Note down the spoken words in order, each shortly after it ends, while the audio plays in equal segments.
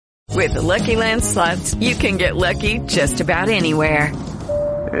With the Lucky Land Slots, you can get lucky just about anywhere.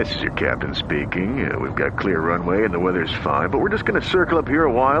 This is your captain speaking. We've got clear runway and the weather's fine, but we're just going to circle up here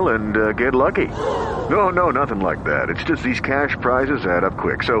a while and get lucky. No, nothing like that. It's just these cash prizes add up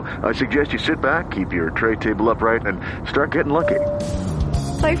quick. So I suggest you sit back, keep your tray table upright, and start getting lucky.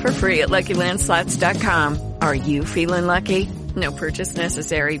 Play for free at LuckyLandSlots.com. Are you feeling lucky? No purchase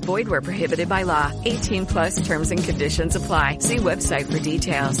necessary. Void where prohibited by law. 18 plus terms and conditions apply. See website for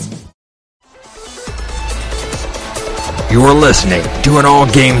details. You're listening to an All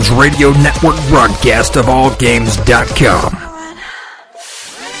Games Radio Network broadcast of AllGames.com.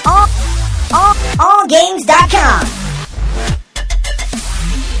 AllGames.com.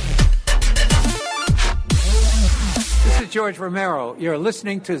 This is George Romero. You're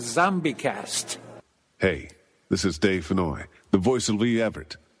listening to ZombieCast. Hey, this is Dave Fennoy, the voice of Lee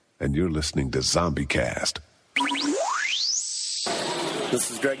Everett, and you're listening to ZombieCast. This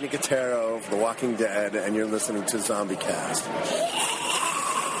is Greg Nicotero of The Walking Dead, and you're listening to ZombieCast.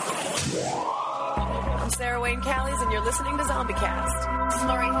 I'm Sarah Wayne Callies, and you're listening to ZombieCast. This is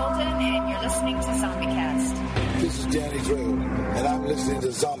Lori Holden, and you're listening to ZombieCast. This is Danny Trejo, and I'm listening to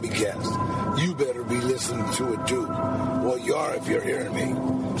ZombieCast. You better be listening to it, too. Well, you are if you're hearing me,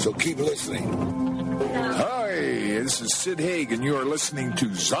 so keep listening. Hi, this is Sid Haig, and you are listening to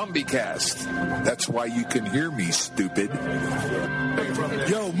ZombieCast. That's why you can hear me, stupid.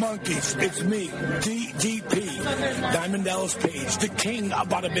 Yo, monkeys, it's me, DDP, Diamond Dallas Page, the king of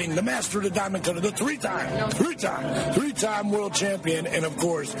bada bing, the master of the diamond cutter, the three-time world champion, and of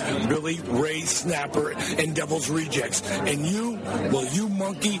course, Billy Ray Snapper and Devil's Rejects. And you, well, you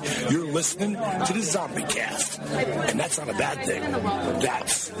monkey, you're listening to the ZombieCast. And that's not a bad thing.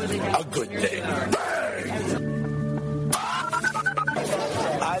 That's a good thing. Bang!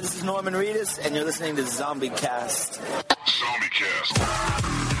 Hi, this is Norman Reedus, and you're listening to ZombieCast.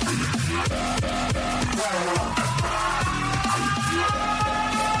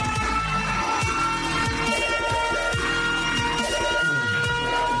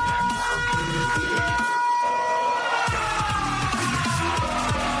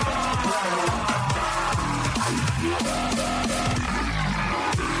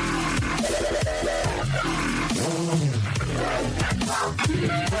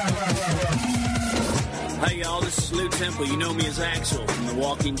 Hey y'all, this is Lou Temple. You know me as Axel from The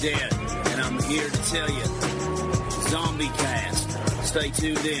Walking Dead, and I'm here to tell you, ZombieCast. Stay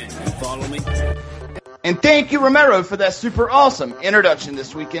tuned in. You follow me? And thank you, Romero, for that super awesome introduction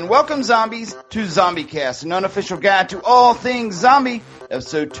this weekend. Welcome, zombies, to ZombieCast, an unofficial guide to all things zombie,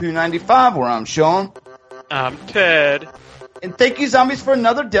 episode 295, where I'm Sean. I'm Ted. And thank you, zombies, for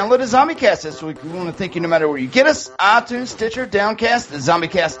another download of ZombieCast this week. We want to thank you no matter where you get us, iTunes, Stitcher, Downcast,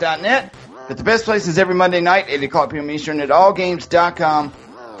 ZombieCast.net. But the best place is every Monday night, 8 o'clock p.m. Eastern at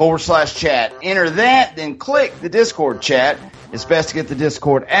allgames.com/chat. Enter that, then click the Discord chat. It's best to get the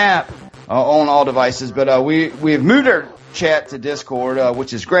Discord app on all devices. But we've moved our chat to Discord,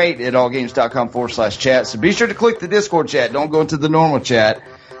 which is great, at allgames.com/chat. So be sure to click the Discord chat. Don't go into the normal chat,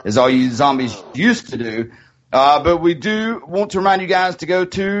 as all you zombies used to do. But we do want to remind you guys to go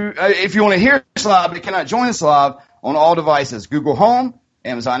to, if you want to hear us live but cannot join us live, on all devices, Google Home,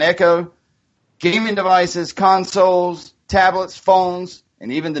 Amazon Echo, gaming devices, consoles, tablets, phones,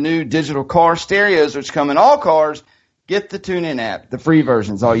 and even the new digital car stereos, which come in all cars. Get the TuneIn app. The free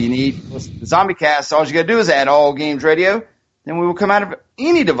version's all you need. The ZombieCast, all you got to do is add All Games Radio. Then we will come out of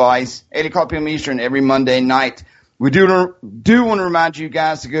any device, 8 o'clock p.m. Eastern, every Monday night. We do want to remind you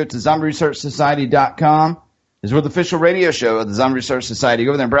guys to go to ZombieResearchSociety.com. Is we're the official radio show of the Zombie Research Society.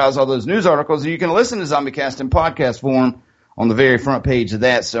 Go over there and browse all those news articles. You can listen to ZombieCast in podcast form on the very front page of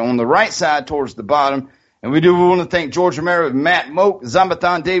that. So on the right side towards the bottom. And we want to thank George Romero, Matt Moak,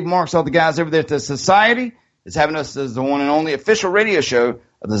 Zombathon, Dave Marks, all the guys over there at the Society is having us as the one and only official radio show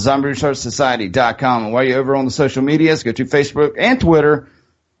of the ZombieResearchSociety.com. And while you're over on the social medias, go to Facebook and Twitter.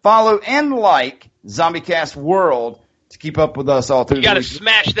 Follow and like ZombieCast World to keep up with us all through the week. You got to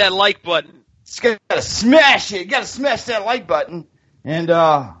smash that like button. You gotta smash it. You gotta smash that like button. And,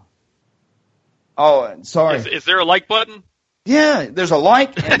 sorry. Is there a like button? Yeah, there's a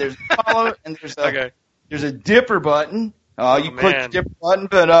like, and there's a follow, and there's a dipper button. You click the dipper button,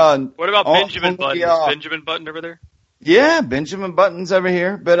 but, what about Benjamin button? Is Benjamin button over there? Yeah, Benjamin button's over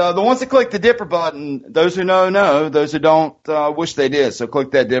here. But, the ones that click the dipper button, those who know. Those who don't, wish they did. So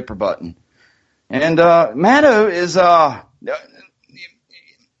click that dipper button. And, Matto is, all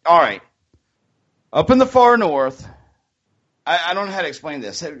right. Up in the far north, I don't know how to explain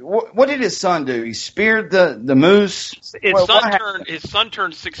this. What did his son do? He speared the moose? His son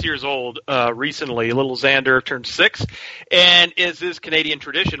turned 6 years old recently. Little Xander turned 6. And as is Canadian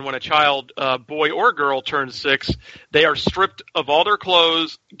tradition, when a child, boy or girl, turns 6, they are stripped of all their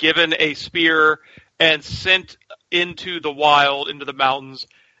clothes, given a spear, and sent into the wild, into the mountains,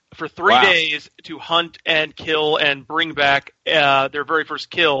 for 3 days to hunt and kill and bring back their very first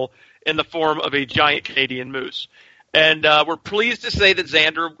kill in the form of a giant Canadian moose. And we're pleased to say that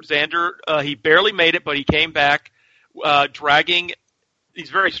Xander, he barely made it, but he came back dragging – he's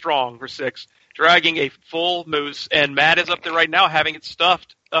very strong for 6, dragging a full moose. And Matt is up there right now having it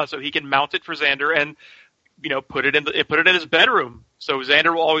stuffed so he can mount it for Xander and, put it in his bedroom. So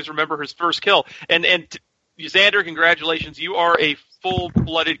Xander will always remember his first kill. And Xander, congratulations. You are a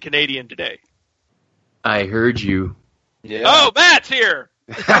full-blooded Canadian today. I heard you. Yeah. Oh, Matt's here.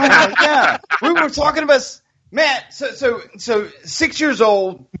 Oh, yeah. We were talking about Matt. So 6 years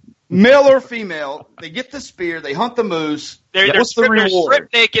old, male or female, they get the spear, they hunt the moose. They're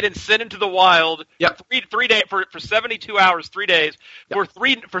stripped naked and sent into the wild. Yep. 3 days for 72 hours, 3 days for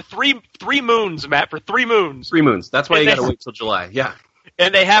three moons, Matt. For 3 moons. 3 moons. That's why you got to wait till July. Yeah.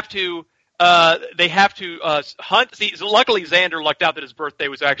 And they have to hunt. See, so luckily Xander lucked out that his birthday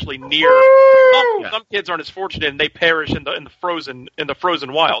was actually near. Some kids aren't as fortunate and they perish in the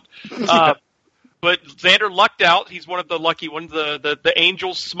frozen wild. But Xander lucked out. He's one of the lucky ones. The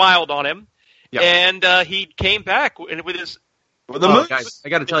angels smiled on him, and he came back with his. Guys, I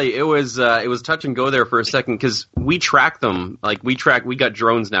got to tell you, it was touch and go there for a second because we track them. We got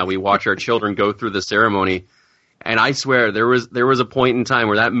drones now. We watch our children go through the ceremony. And I swear, there was a point in time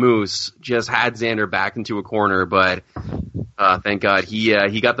where that moose just had Xander back into a corner, but thank God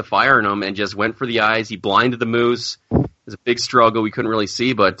he got the fire in him and just went for the eyes. He blinded the moose. It was a big struggle. We couldn't really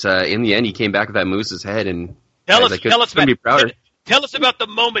see, but in the end, he came back with that moose's head. And tell us about the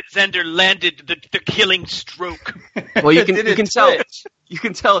moment Xander landed the killing stroke. Well, you can tell. You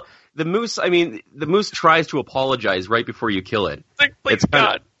can tell the moose. I mean, the moose tries to apologize right before you kill it. It's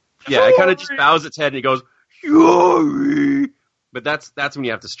God. It kind of just bows its head and it goes. Sorry. But that's when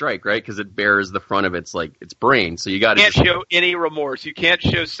you have to strike, right? Because it bears the front of its brain. So you got to show any remorse. You can't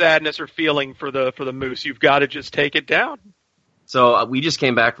show sadness or feeling for the moose. You've got to just take it down. So we just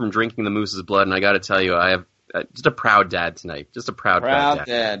came back from drinking the moose's blood, and I got to tell you, I have just a proud dad tonight. Just a proud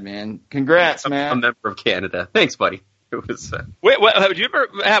dad, man. Congrats, man. A member of Canada. Thanks, buddy. It was. Wait, do you remember?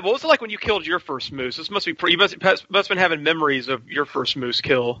 What was it like when you killed your first moose? This must be. You must have been having memories of your first moose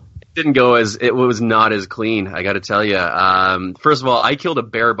kill. It was not as clean, I got to tell you. First of all, I killed a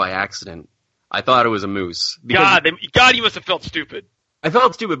bear by accident. I thought it was a moose. God, you must have felt stupid. I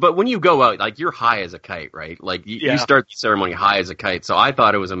felt stupid, but when you go out, you're high as a kite, right? You start the ceremony high as a kite, so I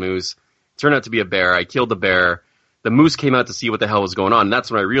thought it was a moose. It turned out to be a bear. I killed the bear. The moose came out to see what the hell was going on, and that's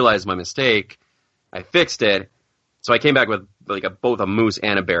when I realized my mistake. I fixed it. So I came back with both a moose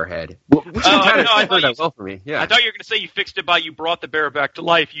and a bear head. Which turned out well for me. Yeah. I thought you were going to say you fixed it by you brought the bear back to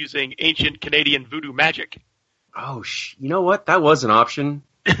life using ancient Canadian voodoo magic. Oh, you know what? That was an option.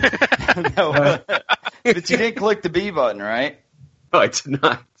 But you didn't click the B button, right? No, I did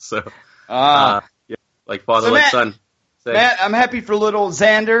not. So, like father, like son. Matt, I'm happy for little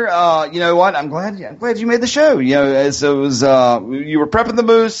Xander. You know what? I'm glad you made the show. As it was, you were prepping the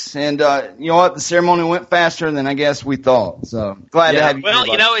moose, and you know what? The ceremony went faster than I guess we thought. So glad to have you. Well,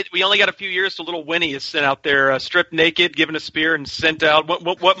 we only got a few years till little Winnie is sent out there, stripped naked, given a spear, and sent out.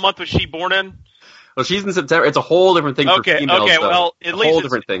 What month was she born in? Well, she's in September. It's a whole different thing for females. Okay, well, at least whole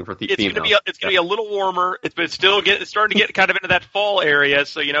different thing for females. It's going to be a little warmer, but it's starting to get kind of into that fall area.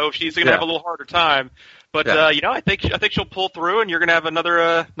 So she's going to have a little harder time. But I think she'll pull through, and you're going to have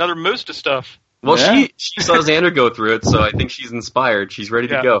another moose to stuff. Well, she saw Xander go through it, so I think she's inspired. She's ready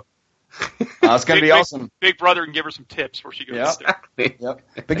to go. It's going to be awesome. Big brother can give her some tips where she goes. Exactly. Yep.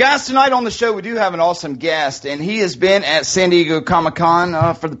 But guys, tonight on the show we do have an awesome guest, and he has been at San Diego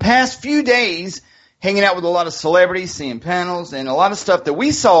Comic-Con for the past few days, hanging out with a lot of celebrities, seeing panels, and a lot of stuff that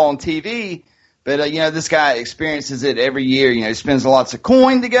we saw on TV. But this guy experiences it every year. He spends lots of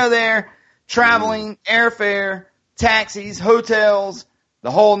coin to go there. Traveling, airfare, taxis, hotels,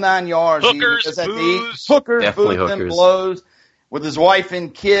 the whole 9 yards. Hookers, booze, and blows with his wife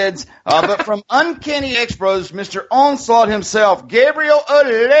and kids. But from Uncanny X-Bros, Mr. Onslaught himself, Gabriel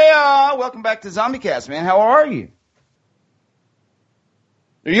Olea. Welcome back to ZombieCast, man. How are you?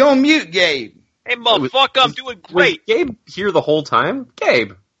 Are you on mute, Gabe? Hey, motherfucker, I'm doing great. Was Gabe here the whole time?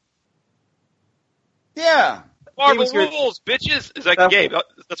 Gabe. Yeah. Marvel rules, bitches. Is that Gabe?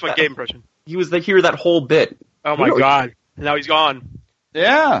 That's my Gabe impression. He was here that whole bit. Oh my God! Now he's gone.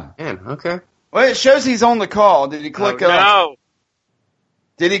 Yeah. Man, okay. Well, it shows he's on the call. Did he click? No.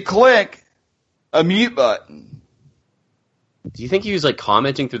 Did he click a mute button? Do you think he was like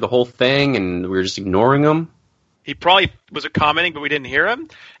commenting through the whole thing and we were just ignoring him? He probably was commenting, but we didn't hear him,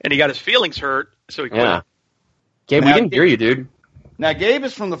 and he got his feelings hurt, so he quit. Yeah. Gabe, we didn't hear you, dude. Now, Gabe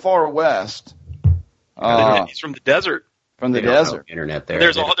is from the far west. He's from the desert. From the desert. Internet there.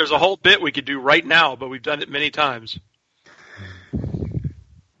 There's a whole bit we could do right now, but we've done it many times.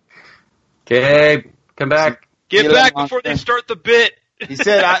 Gabe, come back. Get back before they start the bit. He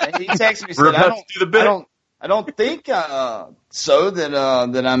said. He texted me. Said, I don't think so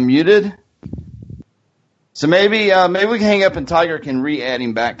that I'm muted. So maybe we can hang up and Tiger can re-add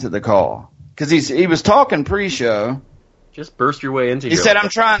him back to the call because he was talking pre-show. Just burst your way into. He said, "I'm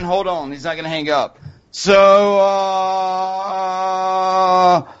trying. Hold on. He's not going to hang up." So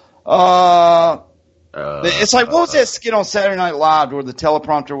it's like, what was that skit on Saturday Night Live where the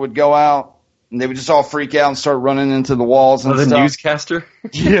teleprompter would go out and they would just all freak out and start running into the walls and stuff? The newscaster?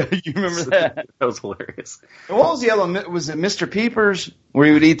 Yeah, you remember that? That was hilarious. And what was the other one? Was it Mr. Peepers where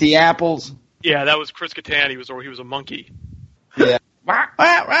he would eat the apples? Yeah, that was Chris Kattan. He was a monkey. Yeah.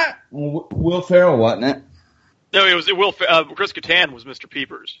 Will Ferrell, wasn't it? No, it was Chris Kattan was Mr.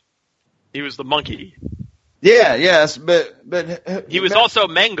 Peepers. He was the monkey. Yeah, yes, but he was also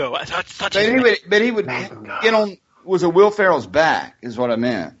Mango. But he would get on. Was it Will Ferrell's back? Is what I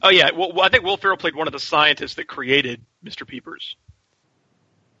meant. Oh yeah, well I think Will Ferrell played one of the scientists that created Mr. Peepers.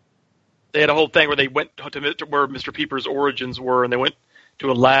 They had a whole thing where they went to where Mr. Peepers' origins were, and they went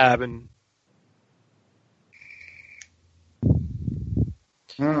to a lab and.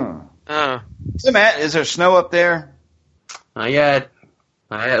 So Matt, is there snow up there? Not yet.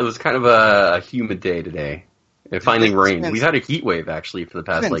 It was kind of a humid day today. It finally rained. We've had a heat wave actually for the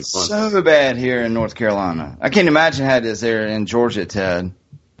past month. So bad here in North Carolina. I can't imagine how it is there in Georgia, Ted.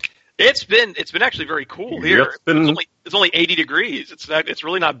 It's been actually very cool here. It's only 80 degrees. It's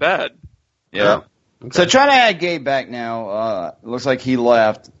really not bad. Yeah. Okay. So try to add Gabe back now. Looks like he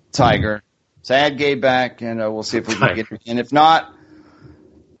left. Tiger. So add Gabe back, and we'll see if we can get him in. If not,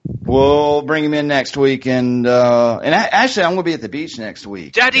 we'll bring him in next week. And actually, I'm going to be at the beach next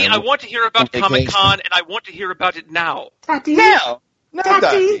week. Daddy, I want to hear about Comic-Con, and I want to hear about it now. Daddy? No,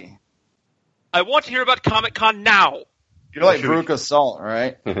 Daddy. I want to hear about Comic-Con now. You're like Veruca Salt,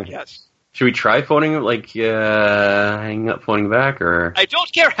 right? Yes. Should we try phoning, hanging up, phoning back, or? I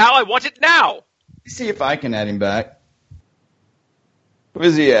don't care how, I want it now. Let's see if I can add him back.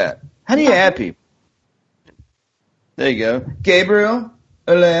 Where's he at? How do you add people? There you go. Gabriel,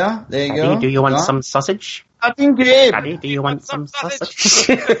 Alea, there you go. Do you want some sausage? I think Gabe. Daddy, do you want some sausage?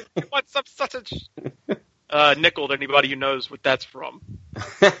 You want some sausage? Nickel, anybody who knows what that's from.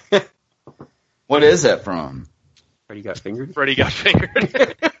 What is that from? Freddy got fingered? Freddy got fingered.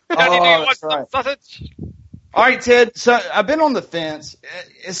 Daddy, do you want some sausage? All right, Ted, so I've been on the fence.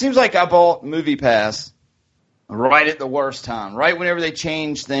 It seems like I bought Movie Pass right at the worst time, right whenever they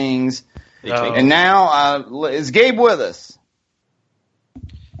change things. And now, is Gabe with us?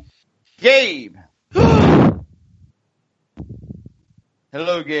 Gabe.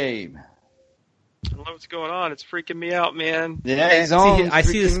 Hello, Gabe. I don't know what's going on. It's freaking me out, man. Yeah, he's on. I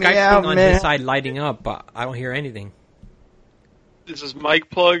see the Skype thing on his side lighting up, but I don't hear anything. Is his mic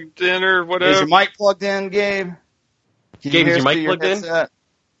plugged in or whatever? Is your mic plugged in, Gabe? Gabe, is your mic plugged in?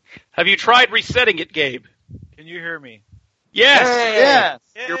 Have you tried resetting it, Gabe? Can you hear me? Yes. Hey. Yes.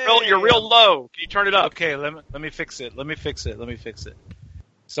 You're real low. Can you turn it up? Okay, let me fix it. Let me fix it.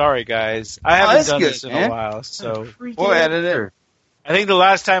 Sorry, guys. I haven't done this in a while, so we'll edit it. I think the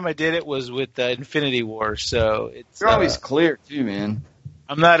last time I did it was with Infinity War, so it's. You're always clear too, man.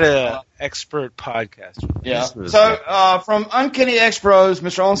 I'm not an expert podcaster. Yeah. So, from Uncanny X-Pros,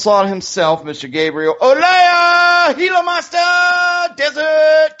 Mr. Onslaught himself, Mr. Gabriel, Olaya, Gila Master,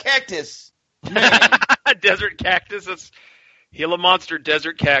 Desert Cactus. Desert Cactus? That's Gila Monster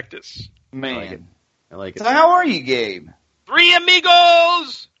Desert Cactus. Man. I like it. So how are you, Gabe? Three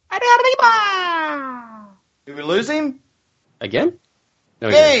amigos! Did we lose him? Again? No,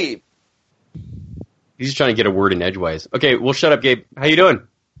 Gabe! He's just trying to get a word in edgewise. Okay, well, shut up, Gabe. How you doing?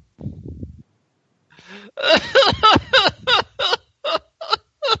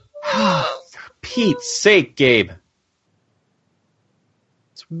 For Pete's sake, Gabe.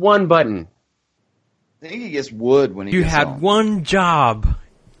 It's one button. I think he gets wood when he You gets had on. one job.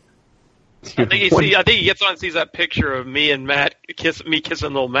 I think he gets on and sees that picture of me and Matt, kissing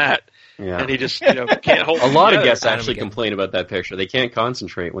little Matt. Yeah. And he just can't hold it A lot of together. guests actually complain about that picture. They can't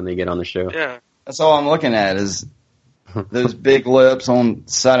concentrate when they get on the show. Yeah. That's all I'm looking at is those big lips on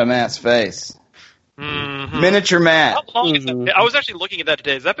the side of Matt's face. Mm-hmm. Miniature Matt. How long is that? I was actually looking at that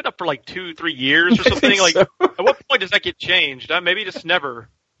today. Has that been up for like 2-3 years or something? Like, at what point does that get changed? Maybe just never.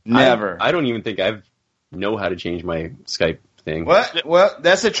 Never. I don't even think I know how to change my Skype thing. What? Well,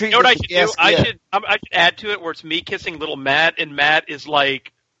 that's a treat. You know what I should do? I should add to it where it's me kissing little Matt, and Matt is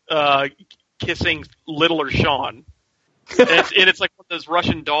like kissing littler Sean. And it's like one of those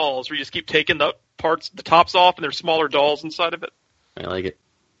Russian dolls where you just keep taking the tops off, and there's smaller dolls inside of it. I like it.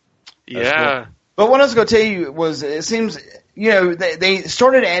 Yeah. Cool. But what I was going to tell you was, it seems, they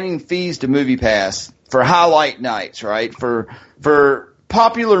started adding fees to MoviePass for highlight nights, right? For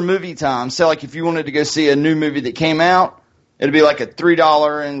popular movie times. So, like, if you wanted to go see a new movie that came out, it'd be like a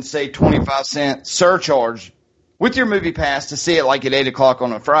 $3 and, say, 25-cent surcharge with your MoviePass to see it, like, at 8 o'clock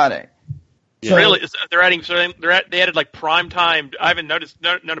on a Friday. So, really? They're adding, they added, like, prime time. I haven't noticed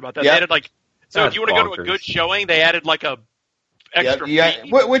none about that. Yep. They added, like, so if you want to go to a good showing, they added, like, a extra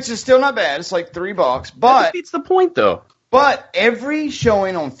fee. Which is still not bad. It's like $3, but that defeats the point, though. But every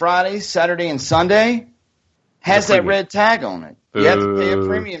showing on Friday, Saturday, and Sunday has that red tag on it. You have to pay a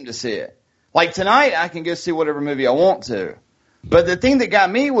premium to see it. Like tonight, I can go see whatever movie I want to. But the thing that got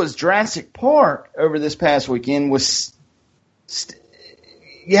me was Jurassic Park over this past weekend was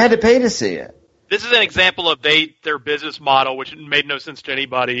you had to pay to see it. This is an example of their business model, which made no sense to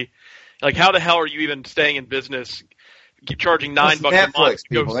anybody. Like, how the hell are you even staying in business? Keep charging $9 a month. Netflix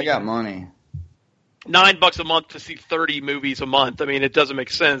people, they got money. $9 a month to see 30 movies a month. I mean, it doesn't make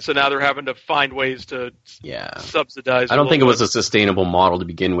sense. So now they're having to find ways to subsidize. I don't think it was a sustainable model to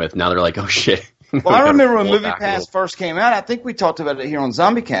begin with. Now they're like, oh shit. Well, I remember when MoviePass first came out. I think we talked about it here on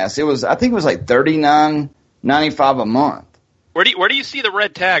ZombieCast. I think it was like $39.95 a month. Where do you see the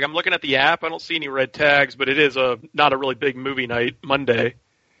red tag? I'm looking at the app. I don't see any red tags, but it is not a really big movie night Monday.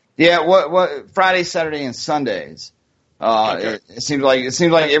 Yeah, what Friday, Saturday, and Sundays. Okay. It seems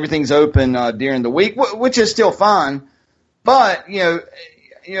like everything's open during the week, which is still fine. But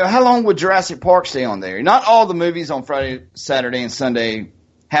how long would Jurassic Park stay on there? Not all the movies on Friday, Saturday, and Sunday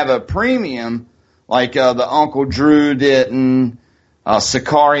have a premium, like the Uncle Drew didn't,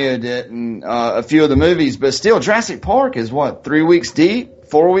 Sicario didn't, a few of the movies. But still, Jurassic Park is 3 weeks deep,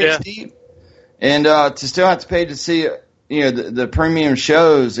 4 weeks deep, and to still have to pay to see the premium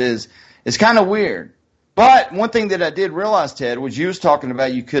shows is kind of weird. But one thing that I did realize, Ted, was you was talking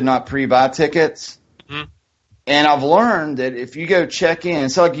about you could not pre-buy tickets. Mm-hmm. And I've learned that if you go check in,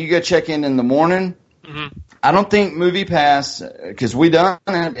 it's like you go check in the morning. Mm-hmm. I don't think MoviePass, because we done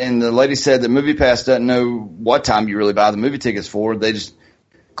it, and the lady said that MoviePass doesn't know what time you really buy the movie tickets for. They just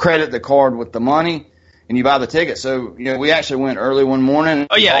credit the card with the money, and you buy the ticket. So, we actually went early one morning.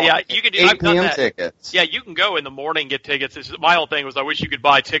 Oh, yeah. You could do 8 p.m. tickets. Yeah, you can go in the morning and get tickets. My whole thing was I wish you could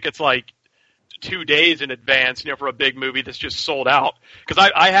buy tickets like 2 days in advance, for a big movie that's just sold out.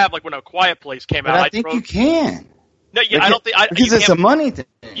 Because I have, like, when A Quiet Place came out. I think you can. No, I don't think because it's a money thing.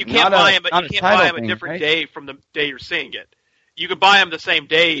 You can't buy them, but you can't buy them a different day from the day you're seeing it. You can buy them the same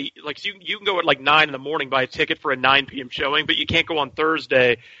day. Like you can go at like 9 in the morning, buy a ticket for a 9 p.m. showing, but you can't go on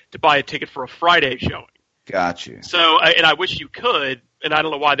Thursday to buy a ticket for a Friday showing. Got you. So, and I wish you could, and I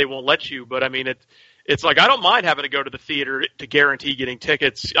don't know why they won't let you, but I mean it's like I don't mind having to go to the theater to guarantee getting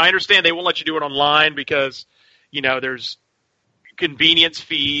tickets. I understand they won't let you do it online because there's convenience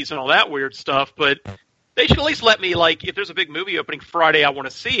fees and all that weird stuff, but they should at least let me, like, if there's a big movie opening Friday I want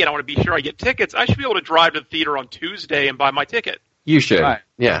to see and I want to be sure I get tickets, I should be able to drive to the theater on Tuesday and buy my ticket. You should. Right.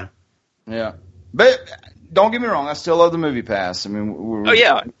 Yeah. Yeah. But don't get me wrong, I still love the MoviePass. I mean, we're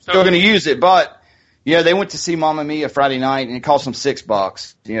still going to use it, but, they went to see Mamma Mia Friday night and it cost them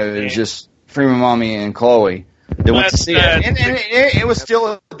 $6. It was just Freeman, Mommy, and Chloe. They went to see it. And it was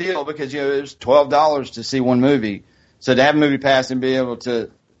still a deal because, it was $12 to see one movie. So to have MoviePass and be able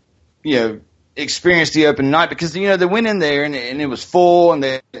to, experience the open night because they went in there and it was full and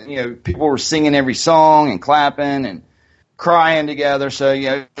people were singing every song and clapping and crying together. So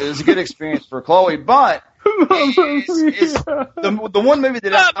it was a good experience for Chloe. But the one movie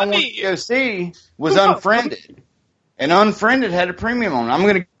that I wanted to go see was Unfriended, and Unfriended had a premium on it. I'm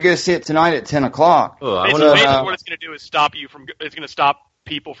going to go see it tonight at 10 o'clock. Basically, what it's going to do is stop you from. It's going to stop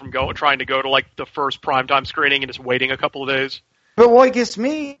people from trying to go to like the first primetime screening and just waiting a couple of days. But what gets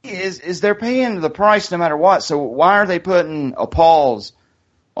me is they're paying the price no matter what. So why are they putting a pause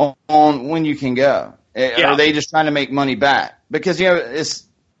on when you can go? Are they just trying to make money back? Because, it's,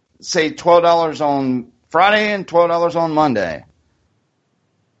 say, $12 on Friday and $12 on Monday.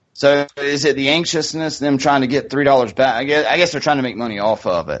 So is it the anxiousness, them trying to get $3 back? I guess they're trying to make money off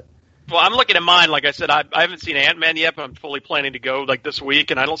of it. Well, I'm looking at mine. Like I said, I haven't seen Ant-Man yet, but I'm fully planning to go like this week,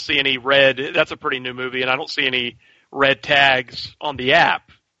 and I don't see any red. That's a pretty new movie, and I don't see any red tags on the app.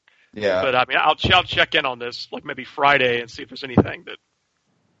 Yeah. But I mean, I'll check in on this like maybe Friday and see if there's anything that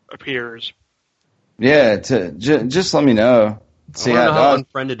appears. Yeah, just let me know. See I want to know how how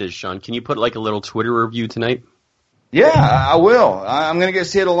unfriended it is, Sean. Can you put like a little Twitter review tonight? Yeah, I will. I'm going to go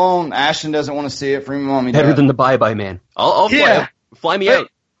see it alone. Ashton doesn't want to see it. Freeman Mommy Better does. than the Bye Bye Man. I'll Yeah. fly me out.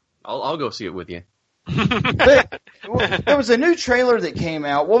 I'll go see it with you. But there was a new trailer that came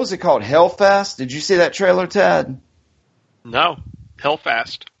out. What was it called? Hellfest? Did you see that trailer, Ted? No,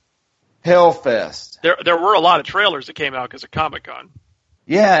 Hellfest. Hellfest. There were a lot of trailers that came out because of Comic-Con.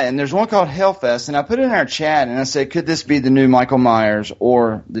 Yeah, and there's one called Hellfest, and I put it in our chat, and I said, could this be the new Michael Myers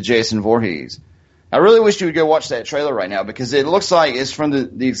or the Jason Voorhees? I really wish you would go watch that trailer right now because it looks like it's from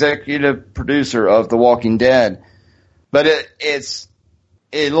the executive producer of The Walking Dead, but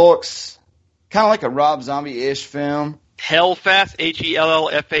it looks kind of like a Rob Zombie-ish film. Hellfest,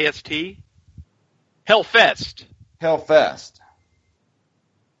 Hellfast? Hellfest. Hellfest.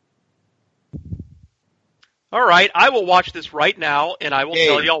 All right, I will watch this right now, and I will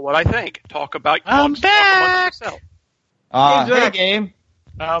tell y'all what I think. Talk about. I'm back. Hey, game.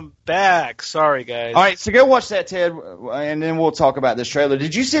 I'm back. Sorry, guys. All right, so go watch that, Ted, and then we'll talk about this trailer.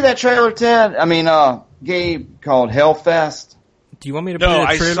 Did you see that trailer, Ted? I mean, Gabe, called Hellfest. Do you want me to play the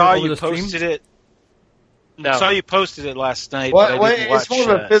trailer I saw over you the stream? posted it. No. I saw you posted it last night. Well, but I didn't watch it's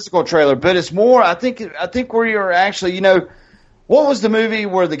more of a physical trailer, but it's more. I think where you're actually, what was the movie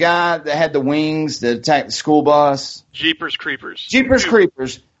where the guy that had the wings that attacked the school bus? Jeepers Creepers. Jeepers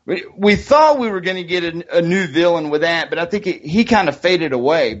Creepers. We thought we were going to get a new villain with that, but I think he kind of faded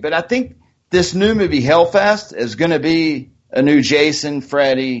away. But I think this new movie, Hellfest, is going to be a new Jason,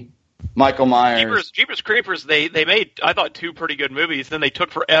 Freddy, Michael Myers. Jeepers Creepers, they made, I thought, 2 pretty good movies. Then they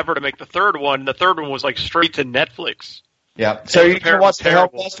took forever to make the third one. The third one was like straight to Netflix. Yeah. So you can watch the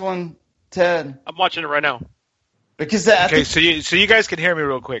Hellfest one, Ted? I'm watching it right now. Because so you guys can hear me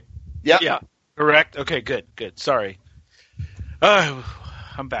real quick. Yep. Yeah. Correct? Okay, good. Sorry.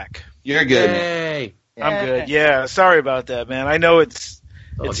 I'm back. You're good. Yay. I'm good. Yeah, sorry about that, man. I know it's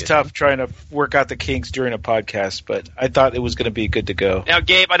tough trying to work out the kinks during a podcast, but I thought it was going to be good to go. Now,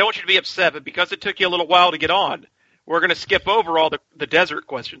 Gabe, I don't want you to be upset, but because it took you a little while to get on, we're going to skip over all the desert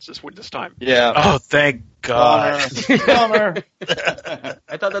questions this time. Yeah. Oh, thank God. Bummer.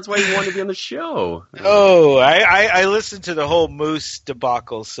 I thought that's why you wanted to be on the show. Oh, I listened to the whole Moose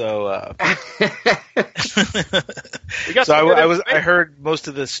debacle, so I heard most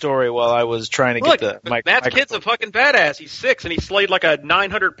of the story while I was trying to get the mic. Matt's kid's a fucking badass. He's 6 and he slayed like a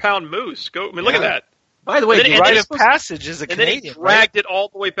 900-pound moose. Look at that. By the way, the rite of passage is a Canadian. And then he dragged it all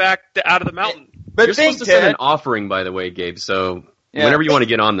the way back out of the mountain. But you're supposed to send an offering, by the way, Gabe. So whenever you want to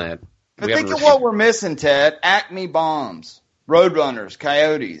get on that. But think of what we're missing, Ted. Acme bombs, Roadrunners,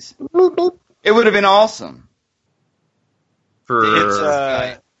 Coyotes. It would have been awesome.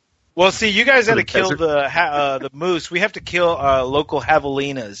 Well, see, you guys had to kill the moose. We have to kill local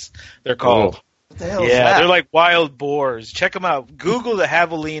javelinas. They're called. What the hell is that? They're like wild boars. Check them out. Google the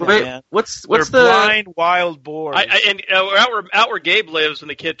javelina, man. What's they're the blind wild boars? Out where Gabe lives, when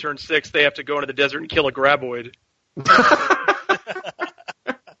the kid turns 6, they have to go into the desert and kill a graboid.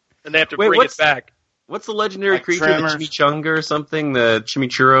 And they have to bring it back. What's the legendary creature, tremors. the chimichanga or something? The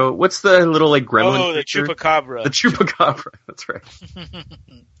chimichurro? What's the little gremlin creature? The chupacabra. The chupacabra. That's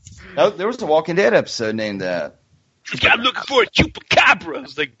right. There was a Walking Dead episode named that. You got looking for a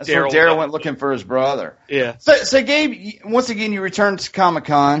chupacabra. That's where Daryl went looking for his brother. Yeah. So Gabe, once again, you returned to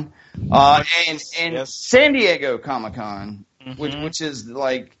Comic-Con, and San Diego Comic-Con, which is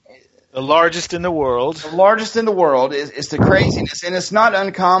like the largest in the world. The largest in the world is the craziness, and it's not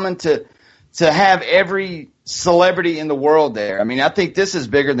uncommon to have every celebrity in the world there. I mean, I think this is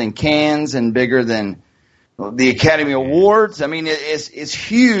bigger than Cannes and bigger than the Academy Awards. I mean, it's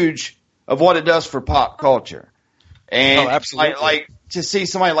huge of what it does for pop culture. And absolutely. Like to see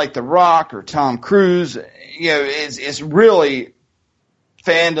somebody like The Rock or Tom Cruise, it's really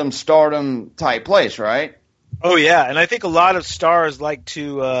fandom, stardom type place, right? Oh yeah, and I think a lot of stars like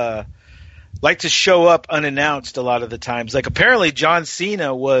to show up unannounced a lot of the times. Like apparently John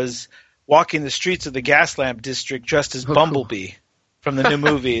Cena was walking the streets of the Gaslamp district dressed as Bumblebee from the new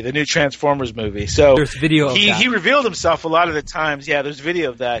movie, the new Transformers movie. So there's video of that. He revealed himself a lot of the times. Yeah, there's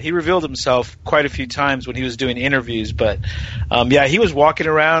video of that. He revealed himself quite a few times when he was doing interviews. But he was walking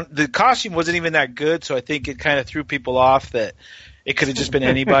around. The costume wasn't even that good, so I think it kind of threw people off that it could have just been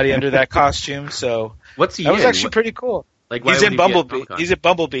anybody under that costume. So what's he? That was actually pretty cool. Like he's in Bumblebee. He's at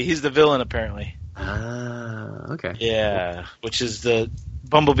Bumblebee. He's the villain apparently. Okay. Yeah, which is the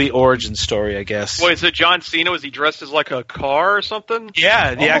Bumblebee origin story, I guess. Wait, so John Cena, was he dressed as like a car or something?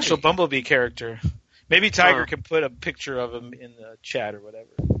 Yeah, the actual Bumblebee character. Maybe Tiger can put a picture of him in the chat or whatever.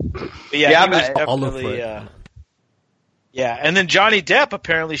 Yeah, he was definitely. Yeah, and then Johnny Depp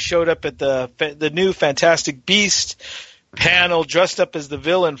apparently showed up at the new Fantastic Beast panel dressed up as the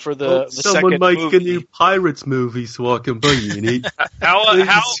villain for the someone second make movie. a new Pirates movie so I can be in it.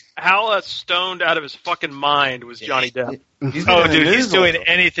 How stoned out of his fucking mind was Johnny Depp? He's doing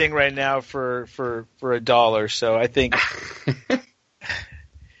anything right now for $1. So I think.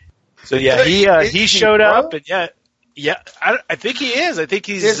 So yeah, he showed up, and I think he is. I think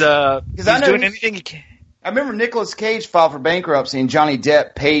he's doing anything he can. I remember Nicolas Cage filed for bankruptcy, and Johnny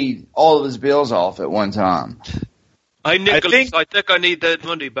Depp paid all of his bills off at one time. I think I need that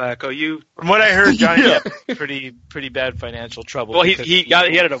money back. Are you? From what I heard, Johnny Depp pretty bad financial trouble. Well, he had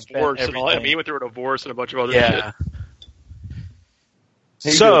a divorce and all. I mean, he went through a divorce and a bunch of other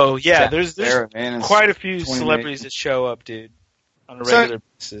shit. So there's quite a few celebrities that show up, dude, on a regular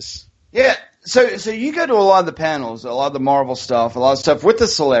basis. Yeah, so you go to a lot of the panels, a lot of the Marvel stuff, a lot of stuff with the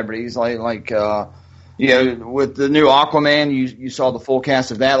celebrities, like with the new Aquaman, you saw the full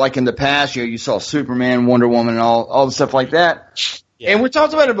cast of that. Like in the past, you saw Superman, Wonder Woman, and all the stuff like that. Yeah. And we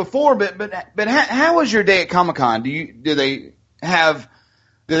talked about it before, but how was your day at Comic-Con? Do they have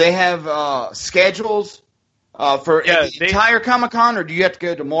schedules for the entire Comic-Con, or do you have to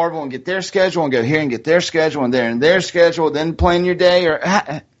go to Marvel and get their schedule and go here and get their schedule and there and their schedule, then plan your day, or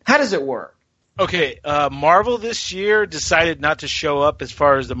how does it work? Okay, Marvel this year decided not to show up as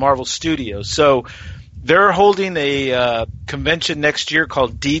far as the Marvel Studios. So they're holding a convention next year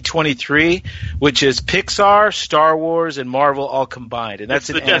called D23, which is Pixar, Star Wars, and Marvel all combined. And that's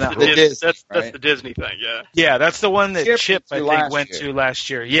the Disney thing, yeah. Yeah, that's the one that Chip, I think, went to last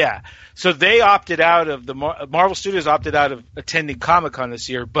year. Yeah. So they opted out of Marvel Studios opted out of attending Comic-Con this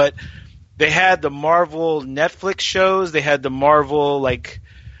year, but they had the Marvel Netflix shows, they had the Marvel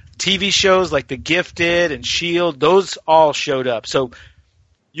TV shows like The Gifted and S.H.I.E.L.D., those all showed up. So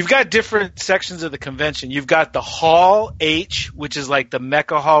you've got different sections of the convention. You've got the Hall H, which is like the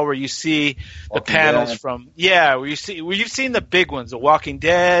Mecca Hall where you see the panels from. Yeah, where you've seen the big ones, the Walking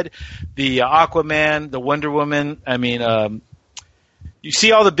Dead, the Aquaman, the Wonder Woman. I mean, you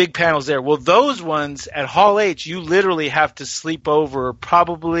see all the big panels there. Well, those ones at Hall H, you literally have to sleep over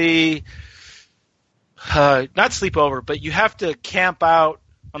probably not sleep over, but you have to camp out.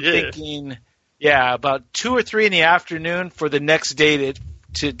 I'm thinking, about 2 or 3 in the afternoon for the next day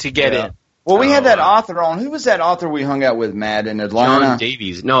to get in. Well, we had that author on. Who was that author we hung out with, Matt, in Atlanta? John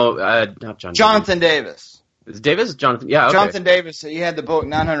Davies. No, not John. Jonathan Davis. Is Davis? Jonathan. Yeah. Okay. Jonathan Davis. He had the book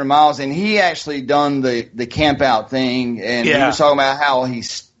 900 Miles, and he actually done the camp out thing, and he was talking about how he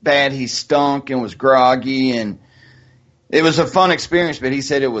stunk and was groggy, and it was a fun experience, but he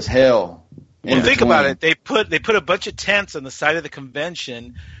said it was hell. Well, think about it. They put a bunch of tents on the side of the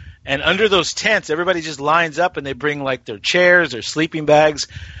convention, and under those tents, everybody just lines up and they bring like their chairs, their sleeping bags,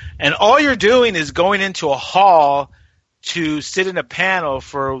 and all you're doing is going into a hall to sit in a panel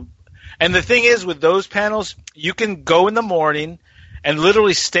for. And the thing is, with those panels, you can go in the morning and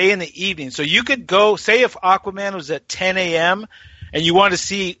literally stay in the evening. So you could go, say, if Aquaman was at 10 a.m. and you want to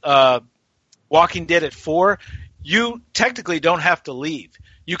see Walking Dead at 4, you technically don't have to leave.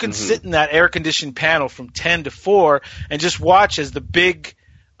 You can sit in that air-conditioned panel from 10 to 4 and just watch as the big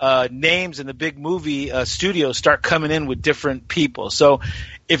names in the big movie studios start coming in with different people. So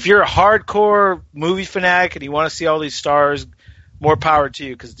if you're a hardcore movie fanatic and you want to see all these stars, more power to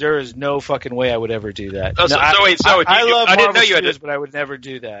you, because there is no fucking way I would ever do that. I love Marvel Studios, but I would never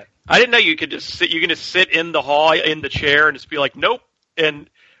do that. I didn't know you could just sit. You can just sit in the hall in the chair and just be like, nope. And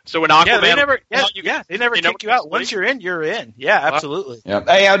so when Aquaman, they never kick you out. Once you're in, you're in. Yeah, absolutely. Yeah.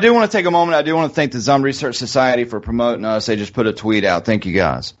 Hey, I do want to take a moment. I do want to thank the Zombie Research Society for promoting us. They just put a tweet out. Thank you,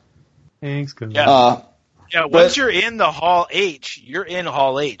 guys. Thanks, guys. Once you're in the Hall H, you're in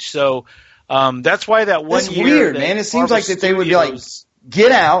Hall H. So that's why that one year. That's weird, man. It seems like that they would be like,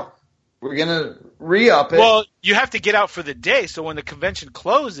 get out. We're going to re-up it. Well, you have to get out for the day. So when the convention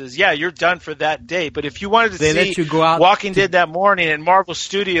closes, you're done for that day. But if you wanted to see Walking Dead that morning and Marvel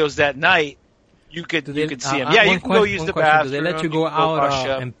Studios that night, you could see them. Yeah, you can go use the bathroom. Do they let you go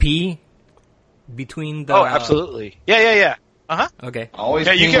out and pee between the... Oh, absolutely. Yeah. Uh-huh. Okay. Always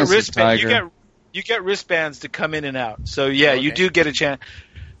you get wristbands. You get wristbands to come in and out. So, you do get a chance.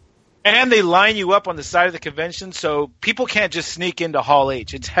 And they line you up on the side of the convention, so people can't just sneak into Hall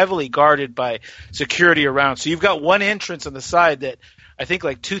H. It's heavily guarded by security around. So you've got one entrance on the side that I think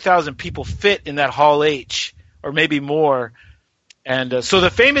like 2,000 people fit in that Hall H, or maybe more. And so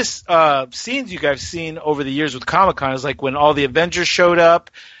the famous scenes you guys seen over the years with Comic-Con is like when all the Avengers showed up,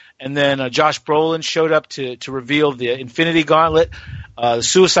 And then Josh Brolin showed up to reveal the Infinity Gauntlet. The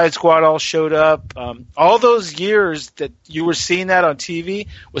Suicide Squad all showed up. All those years that you were seeing that on TV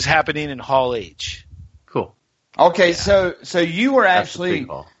was happening in Hall H. Cool. Okay, so you were actually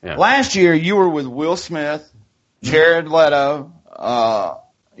last year. You were with Will Smith, Jared Leto,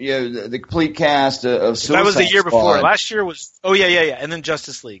 the complete cast of Suicide Squad. That was the year before. Last year was and then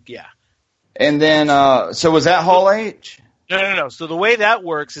Justice League, yeah. And then so was that Hall H? No. So the way that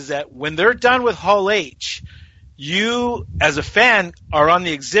works is that when they're done with Hall H, you, as a fan, are on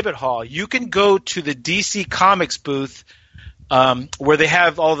the exhibit hall. You can go to the DC Comics booth where they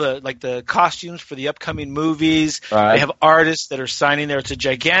have all the costumes for the upcoming movies. Right. They have artists that are signing there. It's a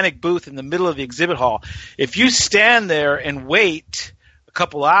gigantic booth in the middle of the exhibit hall. If you stand there and wait a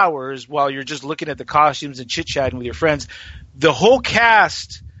couple hours while you're just looking at the costumes and chit-chatting with your friends, the whole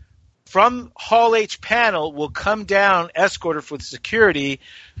cast from Hall H panel will come down, escorted with security,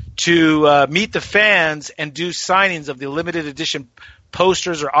 to meet the fans and do signings of the limited edition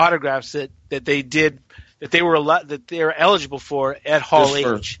posters or autographs that they were eligible for at Hall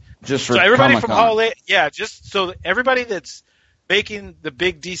H. So everybody Comic-Con. from Hall H, just so everybody that's making the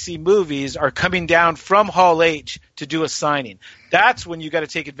big DC movies are coming down from Hall H to do a signing. That's when you got to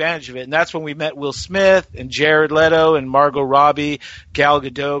take advantage of it, and that's when we met Will Smith and Jared Leto and Margot Robbie, Gal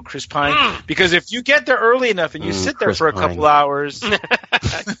Gadot, Chris Pine. Because if you get there early enough and you sit there for a couple hours,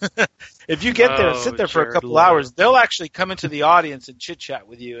 if you get there and sit there for a couple hours, they'll actually come into the audience and chit chat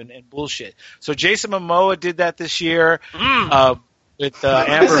with you and bullshit. So Jason Momoa did that this year with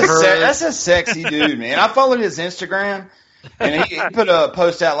Amber Heard. That's a sexy dude, man. I followed his Instagram. And he put a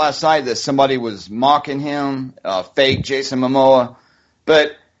post out last night that somebody was mocking him, fake Jason Momoa.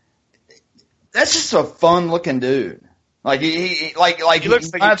 But that's just a fun-looking dude. Like he looks like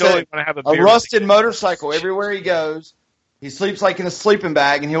he totally want to have a rusted motorcycle everywhere he goes. He sleeps like in a sleeping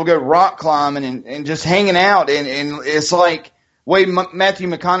bag, and he'll go rock climbing and just hanging out. And it's like way Matthew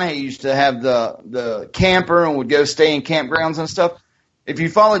McConaughey used to have the camper and would go stay in campgrounds and stuff. If you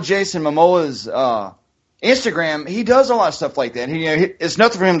follow Jason Momoa's Instagram, he does a lot of stuff like that. It's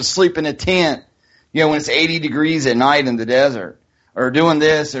nothing for him to sleep in a tent, when it's 80 degrees at night in the desert, or doing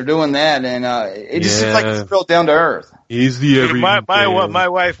this or doing that, and it just seems like he's real down to earth. He's the everyday. My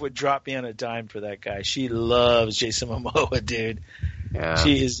wife would drop me on a dime for that guy. She loves Jason Momoa, dude. Yeah.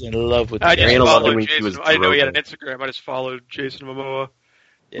 She is in love with him. I know he had an Instagram. I just followed Jason Momoa.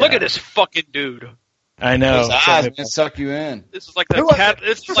 Yeah. Look at this fucking dude. I know. His eyes can suck you in. This is like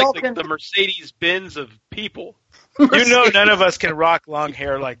the Mercedes Benz of people. None of us can rock long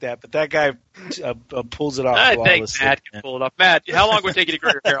hair like that, but that guy pulls it off. I think Matt can pull it off. Matt, how long would it take you to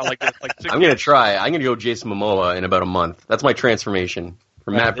grow your hair out like this? I'm going to try. I'm going to go Jason Momoa in about a month. That's my transformation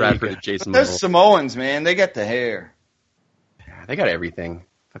from Matt Bradford to Jason Momoa. Those Samoans, man, they got the hair. Yeah, they got everything.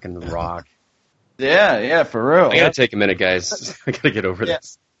 Fucking The Rock. Yeah, for real. I got to take a minute, guys. I got to get over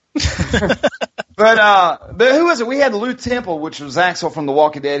this. But who was it? We had Lou Temple, which was Axel from The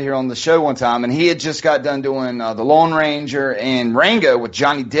Walking Dead, here on the show one time, and he had just got done doing The Lone Ranger and Rango with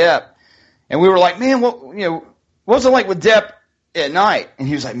Johnny Depp, and we were like, man, what was it like with Depp at night? And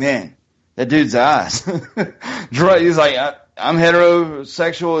he was like, man, that dude's eyes. He's like, I'm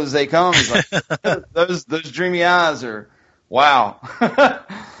heterosexual as they come. He's like, those dreamy eyes are wow.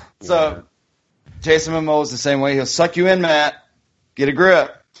 So Jason Momoa is the same way. He'll suck you in, Matt. Get a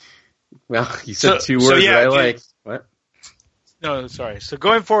grip. Well, you said two words that I like. What? No, sorry. So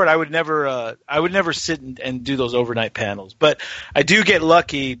going forward, I would never sit and do those overnight panels. But I do get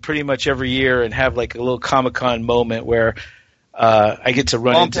lucky pretty much every year and have like a little Comic-Con moment where I get to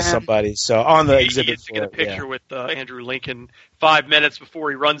run into somebody. So on the exhibit floor, get a picture with Andrew Lincoln 5 minutes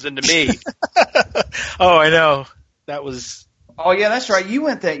before he runs into me. Oh, I know. That was. Oh, yeah, that's right. You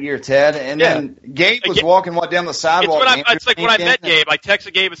went that year, Ted. And then Gabe was walking down the sidewalk. It's like when I met Gabe. I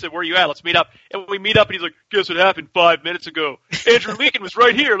texted Gabe and said, where are you at? Let's meet up. And we meet up, and he's like, guess what happened 5 minutes ago? Andrew Lincoln was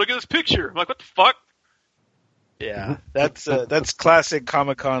right here. Look at this picture. I'm like, what the fuck? Yeah, that's classic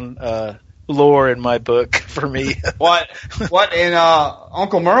Comic-Con lore in my book for me. What? And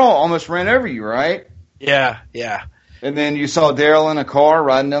Uncle Merle almost ran over you, right? Yeah. And then you saw Daryl in a car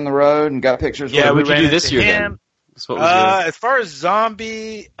riding down the road and got pictures. Yeah, with we ran into this year him. Then? As far as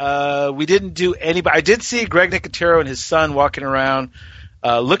zombie, we didn't do any. But I did see Greg Nicotero and his son walking around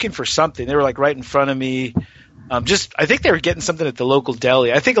looking for something. They were like right in front of me. I think they were getting something at the local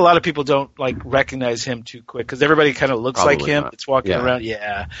deli. I think a lot of people don't like recognize him too quick because everybody kind of looks like him. It's walking around.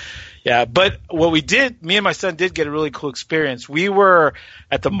 Yeah. But what we did, me and my son did get a really cool experience. We were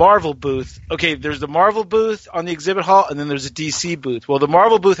at the Marvel booth. Okay, there's the Marvel booth on the exhibit hall, and then there's a DC booth. Well, the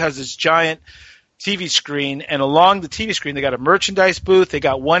Marvel booth has this giant TV screen, and along the TV screen they got a merchandise booth. They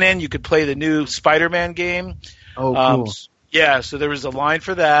got one end you could play the new Spider-Man game. Oh, cool. Yeah, so there was a line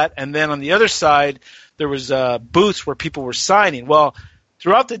for that, and then on the other side there was booths where people were signing. Well,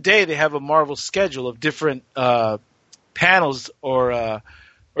 throughout the day they have a Marvel schedule of different panels or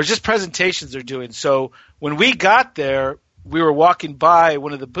just presentations they're doing. So when we got there, we were walking by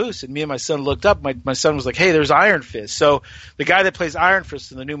one of the booths, and me and my son looked up. My son was like, "Hey, there's Iron Fist." So the guy that plays Iron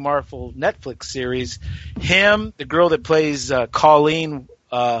Fist in the new Marvel Netflix series, him, the girl that plays Colleen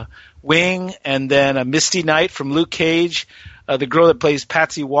Wing, and then Misty Knight from Luke Cage, the girl that plays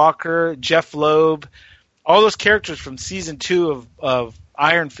Patsy Walker, Jeff Loeb, all those characters from season 2 of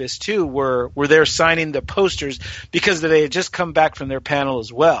Iron Fist 2 were there signing the posters because they had just come back from their panel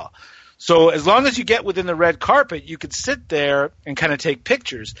as well. So as long as you get within the red carpet, you could sit there and kind of take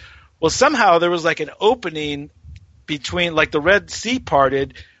pictures. Well, somehow there was like an opening between, like the Red Sea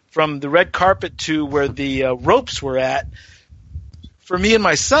parted from the red carpet to where the ropes were at for me and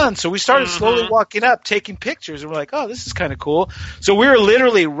my son. So we started slowly walking up, taking pictures, and we're like, oh, this is kind of cool. So we were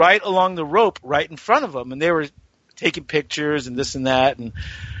literally right along the rope, right in front of them, and they were taking pictures and this and that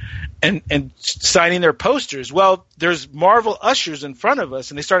and signing their posters. Well, there's Marvel ushers in front of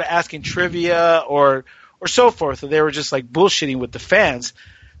us, and they started asking trivia or so forth, and they were just like bullshitting with the fans.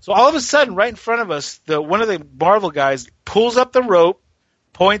 So all of a sudden, right in front of us, one of the Marvel guys pulls up the rope,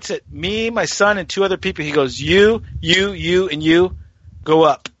 points at me, my son, and 2 other people. He goes, you, and you, go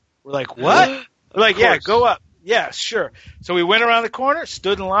up. We're like, what? We're like, yeah, go up. Yeah, sure. So we went around the corner,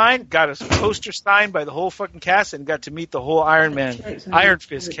 stood in line, got a poster signed by the whole fucking cast, and got to meet the whole Iron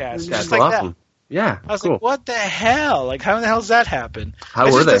Fist cast. That's just like awesome. that. Yeah, I was cool. like, what the hell? Like, how in the hell does that happen?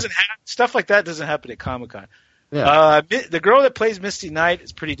 How were they? Stuff like that doesn't happen at Comic-Con. Yeah. The girl that plays Misty Knight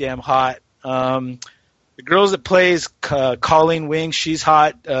is pretty damn hot. The girl that plays Colleen Wing, she's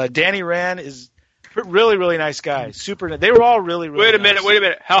hot. Danny Rand is really, really nice guy. Super. They were all really, really Wait a nice.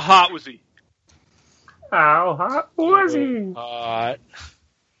 minute. How hot was he? How hot was he? Hot.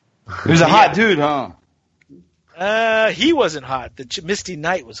 He was a hot dude, huh? He wasn't hot. Misty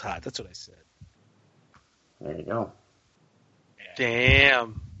Knight was hot. That's what I said. There you go.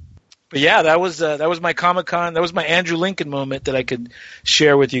 Damn. But yeah, that was my Comic-Con. That was my Andrew Lincoln moment that I could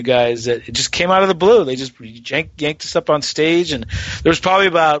share with you guys. It just came out of the blue. They just yanked us up on stage, and there was probably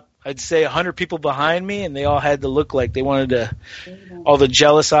about, I'd say, 100 people behind me, and they all had to look like they wanted to, all the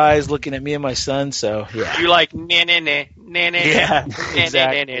jealous eyes looking at me and my son. So yeah, You like na. Yeah,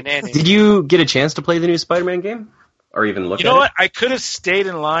 exactly. Did you get a chance to play the new Spider-Man game, or even look? You know what? I could have stayed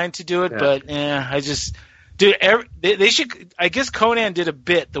in line to do it, but I just. Dude, they should. I guess Conan did a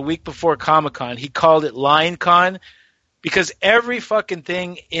bit the week before Comic-Con. He called it Line Con because every fucking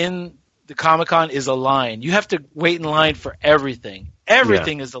thing in the Comic-Con is a line. You have to wait in line for everything.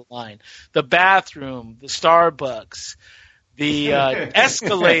 Everything is a line. The bathroom, the Starbucks, the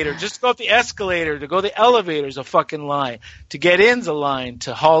escalator. Just to go up the escalator, to go the elevator is a fucking line. To get in's a line.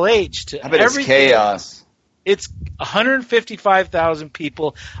 To Hall H. I bet it's chaos. It's 155,000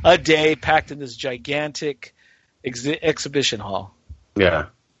 people a day packed in this gigantic exhibition hall. Yeah.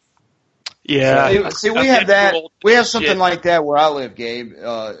 Yeah. See, we have that. We have something like that where I live, Gabe.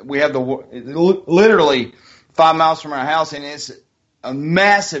 We have literally 5 miles from our house, and it's a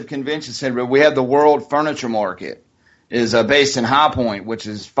massive convention center. We have the World Furniture Market, is based in High Point, which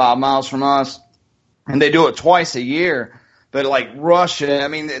is 5 miles from us, and they do it twice a year. But like Russia, I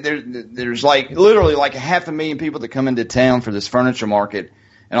mean, there's like literally like 500,000 people that come into town for this furniture market,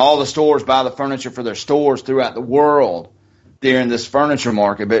 and all the stores buy the furniture for their stores throughout the world during this furniture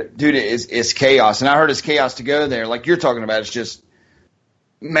market. But dude, it's chaos, and I heard it's chaos to go there. Like you're talking about, it's just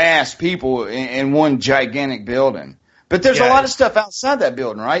mass people in one gigantic building. But there's a lot of stuff outside that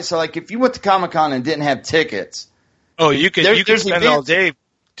building, right? So like if you went to Comic-Con and didn't have tickets, you could spend all day.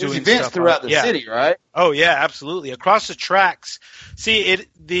 There's events throughout the city, right? Oh yeah, absolutely. Across the tracks. See,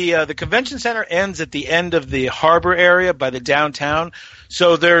 the convention center ends at the end of the harbor area by the downtown.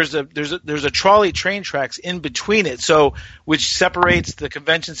 So there's a trolley train tracks in between it. So which separates the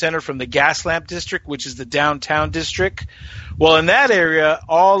convention center from the Gaslamp district, which is the downtown district. Well, in that area,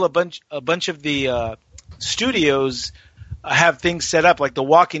 a bunch of the studios have things set up. Like The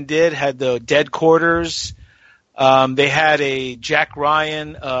Walking Dead had the Dead Quarters. They had a Jack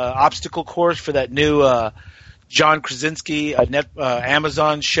Ryan obstacle course for that new John Krasinski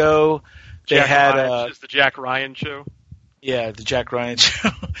Amazon show. It's the Jack Ryan show. Yeah, the Jack Ryan show.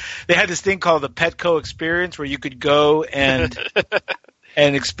 They had this thing called the Petco Experience where you could go and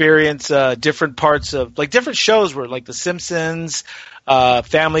experience different parts of like different shows where like The Simpsons,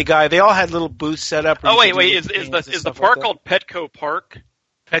 Family Guy. They all had little booths set up. Oh wait, is the park called Petco Park?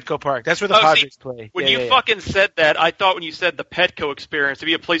 Petco Park. That's where the Padres play. When you fucking said that, I thought when you said the Petco experience, it'd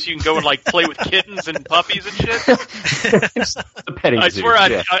be a place you can go and like play with kittens and puppies and shit. The petting I zoo, swear,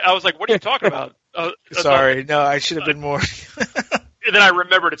 yeah. I was like, what are you talking about? Sorry, no, I should have been more. And then I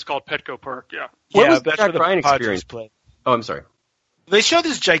remembered it's called Petco Park. Yeah. What was that's Jack where the Ryan Padres experience? play. Oh, I'm sorry. They showed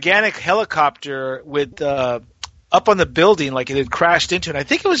this gigantic helicopter with up on the building, like it had crashed into it. I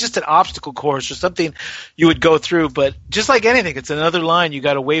think it was just an obstacle course or something you would go through. But just like anything, it's another line you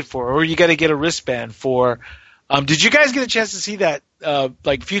got to wait for, or you got to get a wristband for. Did you guys get a chance to see that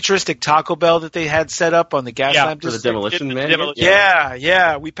like futuristic Taco Bell that they had set up on the gas lamp? For the Demolition Man?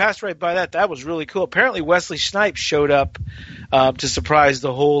 Yeah. We passed right by that. That was really cool. Apparently Wesley Snipes showed up to surprise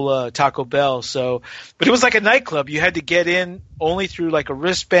the whole Taco Bell. But it was like a nightclub. You had to get in only through like a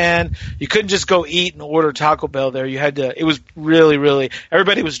wristband. You couldn't just go eat and order Taco Bell there. You had to. It was really, really.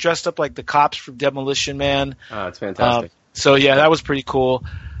 Everybody was dressed up like the cops from Demolition Man. Oh, it's fantastic. So yeah, that was pretty cool.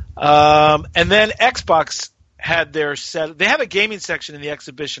 And then Xbox had their set. They have a gaming section in the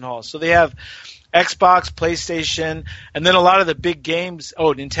exhibition hall. So they have Xbox, PlayStation, and then a lot of the big games.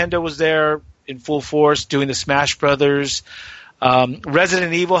 Oh, Nintendo was there in full force doing the Smash Brothers.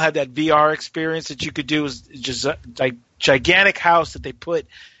 Resident Evil had that VR experience that you could do. It was just a like gigantic house that they put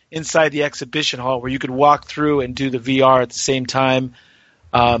inside the exhibition hall where you could walk through and do the VR at the same time.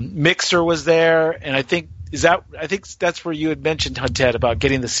 Mixer was there, and I think that's where you had mentioned, Ted, about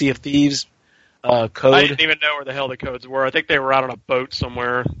getting the Sea of Thieves code. I didn't even know where the hell the codes were. I think they were out on a boat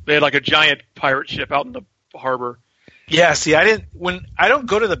somewhere. They had like a giant pirate ship out in the harbor. Yeah, see, I don't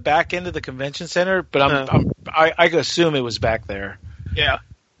go to the back end of the convention center, but I assume it was back there. Yeah.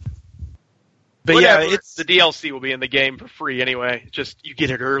 But whatever, yeah, the DLC will be in the game for free anyway. Just you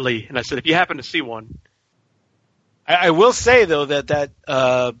get it early. And I said, if you happen to see one. I will say though that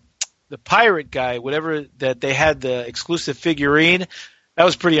the pirate guy, whatever that they had the exclusive figurine, that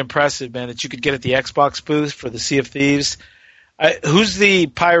was pretty impressive, man. That you could get at the Xbox booth for the Sea of Thieves. Who's the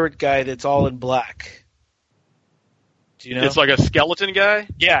pirate guy that's all in black? Do you know? It's like a skeleton guy?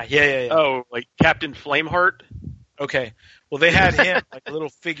 Yeah. Oh, like Captain Flameheart? Okay. Well, they had him, like a little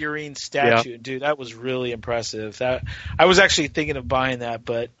figurine statue. Yeah. Dude, that was really impressive. I was actually thinking of buying that,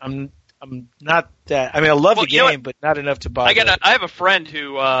 but I'm not that. I mean, I love the game, but not enough to buy it. I have a friend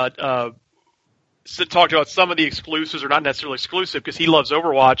who talked about some of the exclusives are not necessarily exclusive because he loves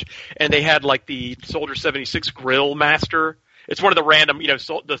Overwatch, and they had like the Soldier 76 Grill Master. It's one of the random,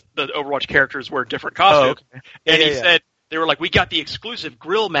 the Overwatch characters wear different costumes. Oh, okay. Yeah, and he said, they were like, we got the exclusive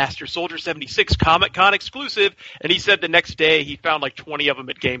Grill Master Soldier 76 Comic-Con exclusive, and he said the next day he found like 20 of them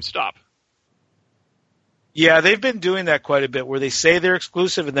at GameStop. Yeah, they've been doing that quite a bit, where they say they're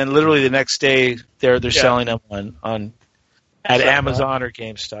exclusive, and then literally the next day they're selling them at Amazon or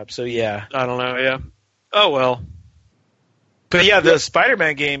GameStop. So yeah, I don't know. Yeah. Oh well. But yeah, the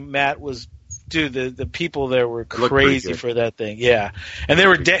Spider-Man game, Matt, was. Dude, the people there were crazy for that thing. Yeah. And they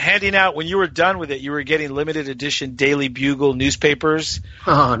were handing out, when you were done with it, you were getting limited edition Daily Bugle newspapers.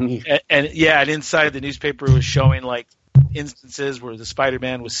 Oh, neat. And inside the newspaper was showing, like, instances where the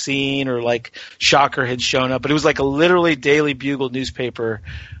Spider-Man was seen or, like, Shocker had shown up. But it was like a literally Daily Bugle newspaper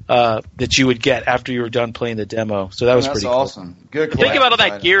that you would get after you were done playing the demo. So that was pretty cool. That's awesome. Good. The thing about all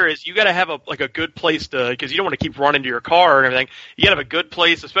that gear is you got to have a good place because you don't want to keep running to your car and everything. You got to have a good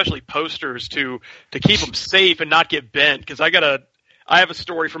place, especially posters, to keep them safe and not get bent. Because I have a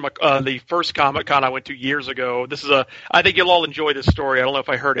story from the first Comic-Con I went to years ago. I think you'll all enjoy this story. I don't know if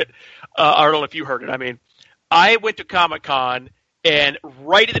I heard it. I don't know if you heard it. I mean, I went to Comic-Con, and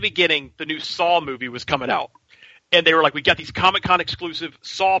right at the beginning, the new Saw movie was coming out. And they were like, we got these Comic-Con exclusive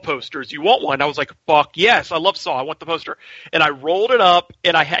Saw posters. You want one? I was like, fuck yes, I love Saw. I want the poster. And I rolled it up,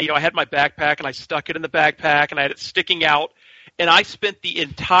 and I had my backpack, and I stuck it in the backpack, and I had it sticking out. And I spent the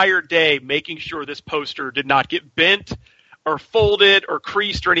entire day making sure this poster did not get bent or folded or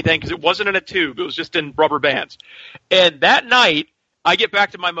creased or anything, because it wasn't in a tube. It was just in rubber bands. And that night, I get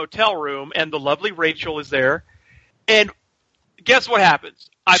back to my motel room, and the lovely Rachel is there. And guess what happens?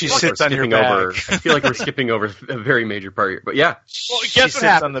 She sits on your bag. I feel like we're skipping over a very major part here, but yeah. Well, she guess what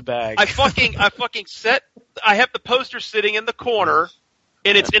happens? On the bag. I have the poster sitting in the corner,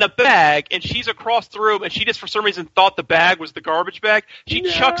 and it's in a bag, and she's across the room, and she just for some reason thought the bag was the garbage bag. She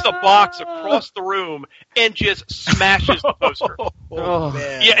chucks a box across the room and just smashes the poster. Oh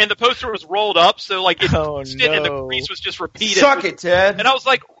man. Yeah, and the poster was rolled up, so like and the crease was just repeated. Suck it, Ted. And I was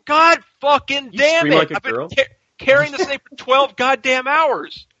like, God fucking damn it! Like I've been carrying this thing for 12 goddamn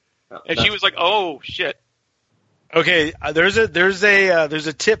hours. And she was like, oh, shit. Okay, there's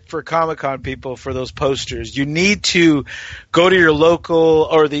a tip for Comic-Con people for those posters. You need to go to your local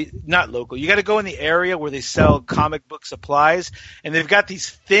not local. You got to go in the area where they sell comic book supplies, and they've got these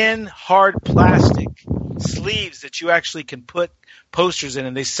thin, hard plastic sleeves that you actually can put posters in,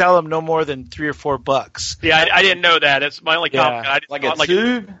 and they sell them no more than $3 or $4. Yeah, I didn't know that. That's my only comment. I like a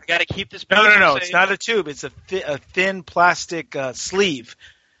tube. I got to keep this. No. It's not a tube. It's a thin plastic sleeve.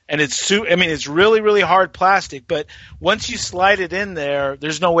 And it's really, really hard plastic, but once you slide it in there,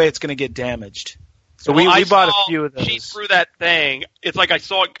 there's no way it's going to get damaged. So we bought a few of those. She threw that thing. It's like I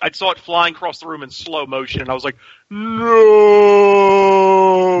saw it flying across the room in slow motion, and I was like, no.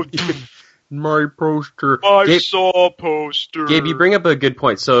 My poster. Saw poster. Gabe, you bring up a good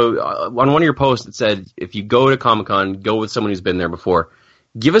point. So on one of your posts, it said, if you go to Comic-Con, go with someone who's been there before.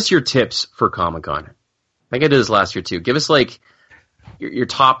 Give us your tips for Comic-Con. I think I did this last year, too. Give us, your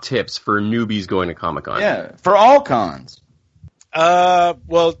top tips for newbies going to Comic-Con. Yeah, for all cons.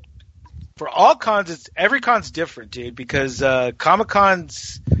 Well, for all cons, every con's different, dude, because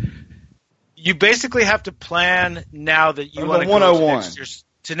Comic-Cons, you basically have to plan now that you want to go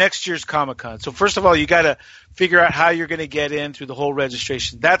to next year's Comic-Con. So first of all, you got to figure out how you're going to get in through the whole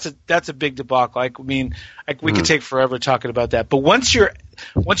registration. That's a big debacle. We could take forever talking about that. But once you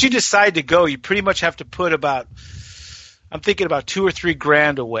decide to go, you pretty much have to put I'm thinking about $2,000 or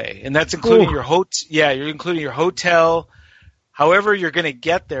 $3,000 away, and that's including your hotel. Yeah, you're including your hotel, however you're going to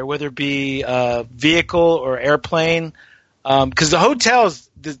get there, whether it be vehicle or airplane. Because the hotels,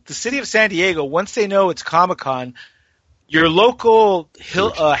 the city of San Diego, once they know it's Comic-Con, your local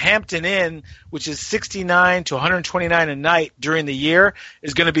Hampton Inn, which is $69 to $129 a night during the year,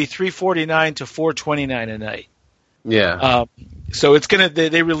 is going to be $349 to $429 a night. Yeah. So it's going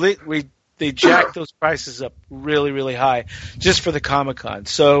to they jack those prices up really, really high just for the Comic-Con.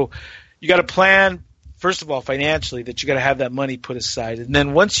 So you got to plan, first of all, financially, that you got to have that money put aside. And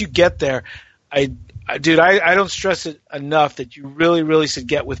then once you get there, I don't stress it enough that you really, really should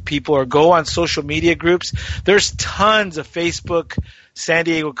get with people or go on social media groups. There's tons of Facebook San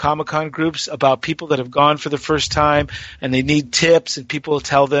Diego Comic-Con groups about people that have gone for the first time and they need tips, and people will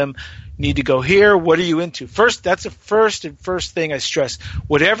tell them, need to go here. What are you into? That's the first thing I stress.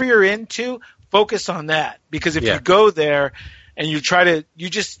 Whatever you're into, focus on that, because if you go there and you try to,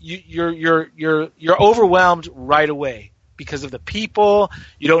 you're overwhelmed right away because of the people.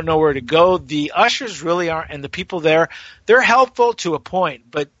 You don't know where to go. The ushers really aren't, and the people there, they're helpful to a point,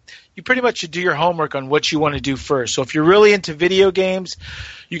 but you pretty much should do your homework on what you want to do first. So if you're really into video games,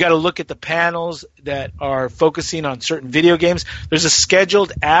 you got to look at the panels that are focusing on certain video games. There's a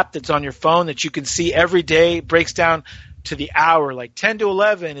scheduled app that's on your phone that you can see every day. It breaks down to the hour, like 10 to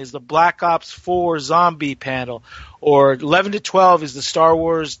 11 is the Black Ops 4 zombie panel, or 11 to 12 is the Star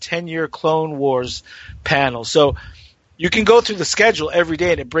Wars 10-year Clone Wars panel. So you can go through the schedule every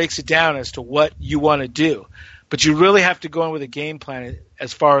day, and it breaks it down as to what you want to do. But you really have to go in with a game plan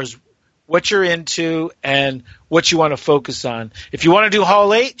as far as what you're into and what you want to focus on. If you want to do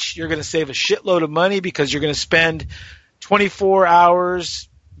Hall H, you're going to save a shitload of money because you're going to spend 24 hours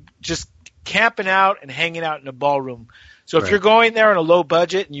just camping out and hanging out in a ballroom. So if you're going there on a low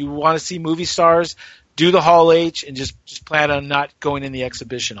budget and you want to see movie stars, do the Hall H and just plan on not going in the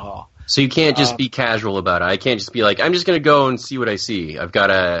exhibition hall. So you can't just be casual about it. I can't just be like, I'm just going to go and see what I see. I've got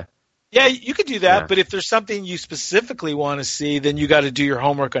to... Yeah, you could do that, but if there's something you specifically want to see, then you got to do your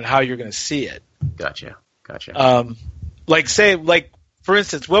homework on how you're going to see it. Gotcha. For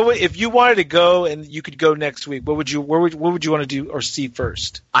instance, if you wanted to go and you could go next week, what would you want to do or see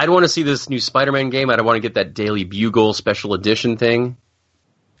first? I'd want to see this new Spider-Man game. I'd want to get that Daily Bugle special edition thing.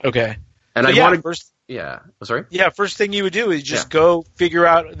 Okay. And I want to first. Yeah. Sorry? Yeah, first thing you would do is just go figure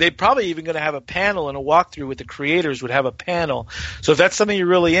out. They're probably even going to have a panel and a walkthrough with the creators would have a panel. So if that's something you're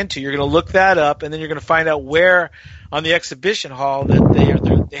really into, you're going to look that up, and then you're going to find out where on the exhibition hall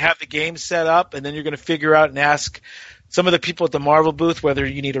that they have the game set up, and then you're going to figure out and ask some of the people at the Marvel booth whether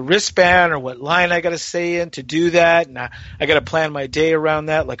you need a wristband or what line I got to stay in to do that. And I got to plan my day around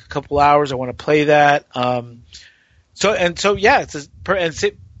that, like a couple hours. I want to play that.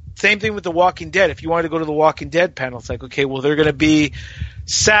 Same thing with The Walking Dead. If you wanted to go to the Walking Dead panel, it's like, okay, well, they're going to be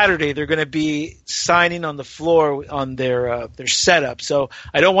Saturday. They're going to be signing on the floor on their setup. So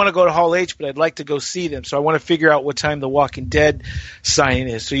I don't want to go to Hall H, but I'd like to go see them. So I want to figure out what time The Walking Dead signing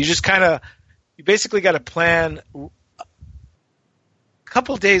is. So you basically got to plan a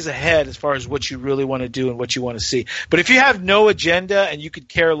couple days ahead as far as what you really want to do and what you want to see. But if you have no agenda and you could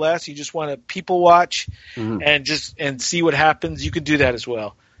care less, you just want to people watch and see what happens, you can do that as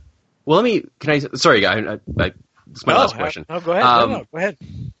well. Well, sorry, guy. This is my last question. No, go ahead. Go ahead.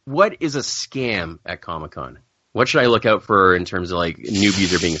 What is a scam at Comic-Con? What should I look out for in terms of like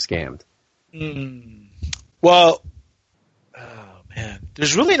newbies are being scammed? Well, man,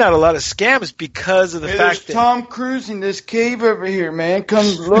 there's really not a lot of scams because of the fact that Tom Cruise in this cave over here, man. Come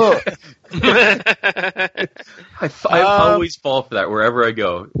look. I always fall for that wherever I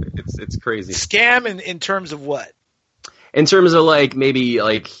go. It's crazy. Scam in terms of what? In terms of like maybe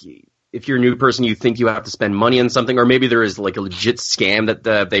like if you're a new person, you think you have to spend money on something, or maybe there is like a legit scam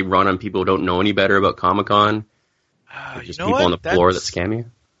that they run on people who don't know any better about Comic-Con. Just people on the floor that scam you.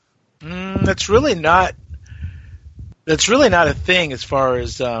 That's really not a thing as far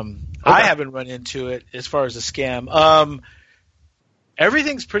as I haven't run into it as far as a scam.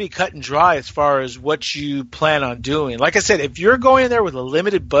 Everything's pretty cut and dry as far as what you plan on doing. Like I said, if you're going in there with a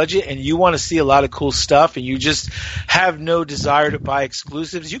limited budget and you want to see a lot of cool stuff and you just have no desire to buy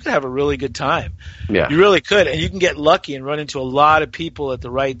exclusives, you can have a really good time. Yeah. You really could, and you can get lucky and run into a lot of people at the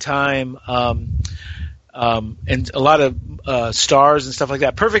right time. And a lot of stars and stuff like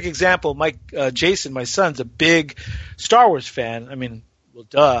that. Perfect example, Jason, my son's a big Star Wars fan. I mean, well,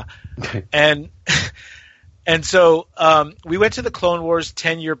 duh. And so we went to the Clone Wars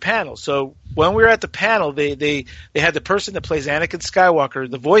 10-year panel. So when we were at the panel, they had the person that plays Anakin Skywalker,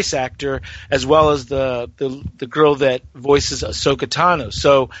 the voice actor, as well as the girl that voices Ahsoka Tano.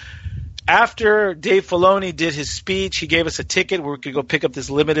 So after Dave Filoni did his speech, he gave us a ticket where we could go pick up this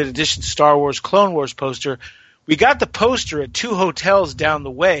limited edition Star Wars Clone Wars poster. We got the poster at 2 hotels down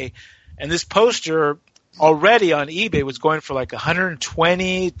the way, and this poster already on eBay was going for like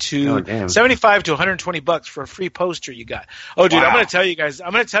 $120 to $75 to $120 for a free poster you got. Oh, dude, wow. I'm going to tell you guys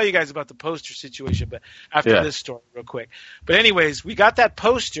about the poster situation, but after this story real quick. But anyways, we got that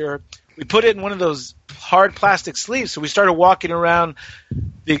poster. We put it in one of those hard plastic sleeves, so we started walking around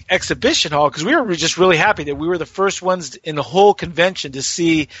the exhibition hall because we were just really happy that we were the first ones in the whole convention to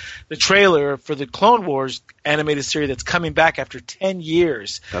see the trailer for the Clone Wars animated series that's coming back after 10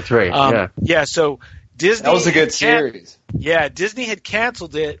 years. That's right, Yeah, so Disney... That was a good series. Yeah, Disney had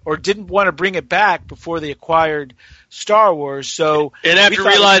canceled it or didn't want to bring it back before they acquired Star Wars, so... And after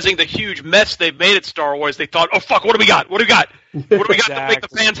realizing the huge mess they've made at Star Wars, they thought, oh, fuck, what do we got? What do we got to make the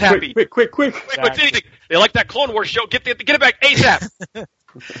fans happy? Quick. Anything. They like that Clone Wars show. Get it back ASAP.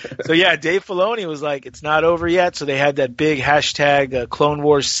 So, yeah, Dave Filoni was like, it's not over yet, so they had that big hashtag Clone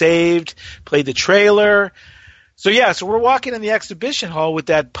Wars saved, played the trailer. So, yeah, so we're walking in the exhibition hall with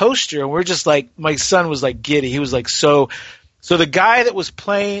that poster, and we're just like, my son was like giddy. He was like, so the guy that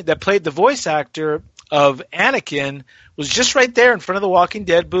played the voice actor of Anakin was just right there in front of the Walking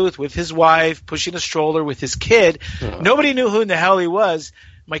Dead booth with his wife, pushing a stroller with his kid. Nobody knew who in the hell he was.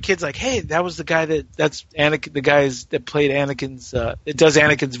 My kid's like, hey, that was the guy that's Anakin, the guys that played Anakin's, it does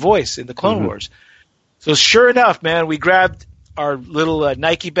Anakin's voice in the Clone Wars. So sure enough, man, we grabbed our little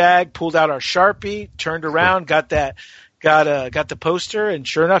Nike bag, pulled out our Sharpie, turned around, got the poster, and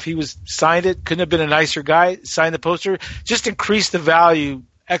sure enough, he was signed it. Couldn't have been a nicer guy. Signed the poster, just increased the value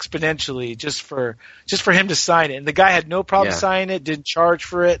exponentially just for him to sign it. And the guy had no problem signing it, didn't charge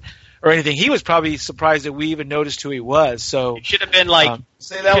for it or anything. He was probably surprised that we even noticed who he was. So it should have been like,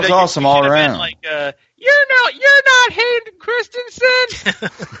 say that was awesome all around. Like, you're not Hayden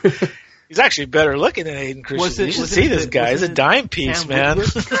Christensen. He's actually better looking than Hayden Christensen. You should see this guy. He's a dime piece, man.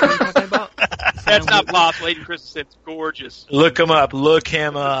 That's not possible. Hayden Christensen's gorgeous. Look him up. What's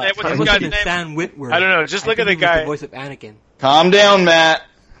his guy's name? Stan Whitworth. I don't know. Just look at the guy. The voice of Anakin. Calm down, Matt.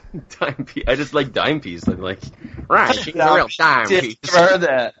 Dime piece. I just like dime piece. I'm like, right, she's a real dime piece. Never heard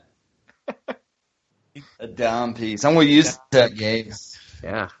that. A dime piece. I'm going to use that, Gabe.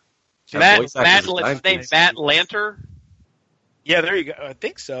 Yeah. Matt Lanter? Yeah, there you go. I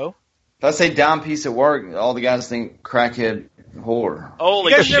think so. If I say dime piece at work, all the guys think crackhead whore.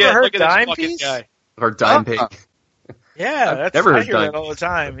 Holy shit. You guys never heard look at dime this piece? guy. Or dime pig. Yeah, I hear that all the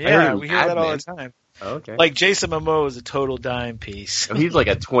time. Yeah, we hear that all the time. Oh, okay. Like Jason Momoa is a total dime piece. He's like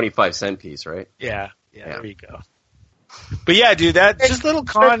a 25-cent piece, right? Yeah, there you go. But yeah, dude, just little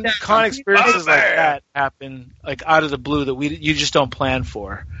con experiences like that happen like out of the blue that you just don't plan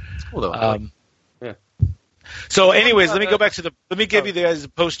for. Cool though. Yeah. So, anyways, let me give you guys the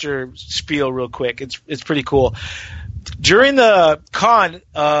poster spiel real quick. It's pretty cool. During the con,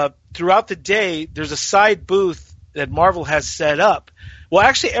 throughout the day, there's a side booth that Marvel has set up. Well,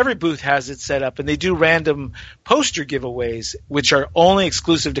 actually, every booth has it set up, and they do random poster giveaways, which are only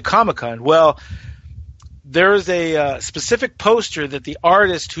exclusive to Comic-Con. Well, there is a specific poster that the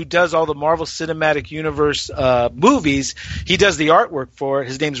artist who does all the Marvel Cinematic Universe movies, he does the artwork for it.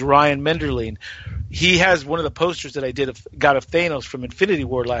 His name's Ryan Menderling. he has one of the posters that I got of Thanos from Infinity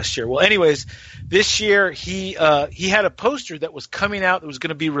War last year. Well, anyways, this year he had a poster that was coming out that was going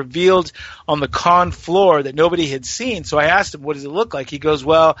to be revealed on the con floor that nobody had seen. So I asked him, what does it look like? He goes,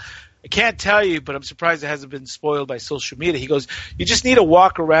 well, I can't tell you, but I'm surprised it hasn't been spoiled by social media. He goes, you just need to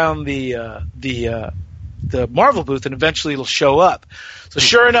walk around the Marvel booth and eventually it'll show up. So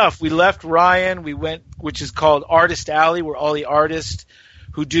sure enough, we left Ryan. We went, which is called Artist Alley, where all the artists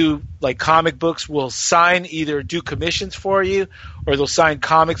who do like comic books will sign, either do commissions for you, or they'll sign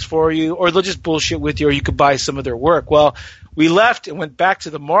comics for you, or they'll just bullshit with you, or you could buy some of their work. Well, we left and went back to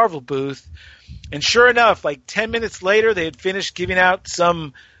the Marvel booth, and sure enough, like 10 minutes later, they had finished giving out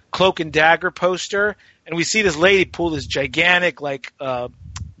some Cloak and Dagger poster, and we see this lady pull this gigantic like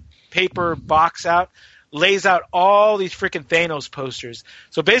paper box out, lays out all these freaking Thanos posters.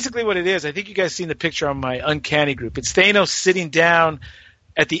 So basically what it is, I think you guys seen the picture on my Uncanny group. It's Thanos sitting down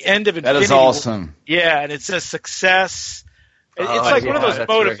at the end of Infinity That is awesome. Yeah, and it says success. It's like one of those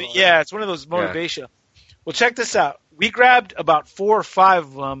it's one of those motivational. Well, check this out. We grabbed about 4 or 5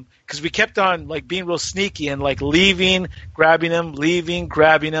 of them because we kept on like being real sneaky and like leaving, grabbing them, leaving,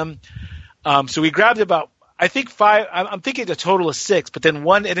 grabbing them. So we grabbed about, I think 5. I'm thinking a total of 6, but then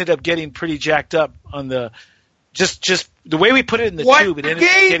one ended up getting pretty jacked up on the just the way we put it in the tube. It ended up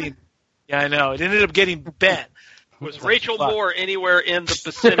getting. Yeah, I know. It ended up getting bent. Was Rachel Moore anywhere in the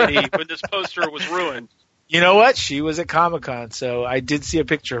vicinity when this poster was ruined? You know what? She was at Comic-Con, so I did see a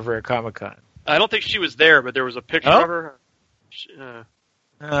picture of her at Comic-Con. I don't think she was there, but there was a picture of her.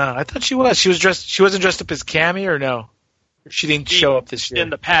 I thought she was. She was dressed. She wasn't dressed up as Cammy, or no? She didn't show up this year. In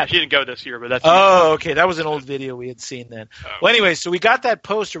the past, she didn't go this year, but that's. Oh, okay. That was an old video we had seen then. Well, anyway, so we got that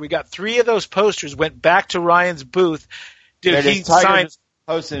poster. We got 3 of those posters. Went back to Ryan's booth. Dude, he signed.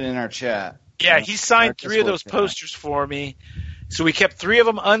 Posted in our chat. Yeah, he signed 3 of those posters for me. So we kept 3 of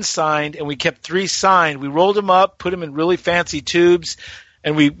them unsigned, and we kept 3 signed. We rolled them up, put them in really fancy tubes,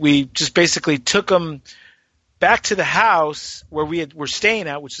 and we just basically took them back to the house where we're staying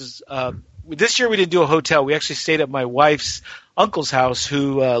at, which is this year we didn't do a hotel. We actually stayed at my wife's uncle's house,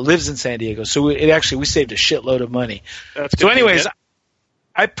 who lives in San Diego. So we saved a shitload of money. So anyways,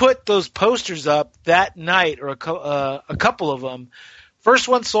 I put those posters up that night, or a couple of them. First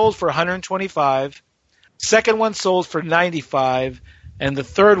one sold for $125. Second one sold for $95, and the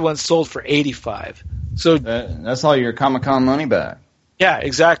third one sold for $85. So that's all your Comic-Con money back. Yeah,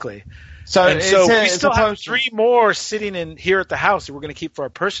 exactly. So we still have 3 more sitting in here at the house that we're going to keep for our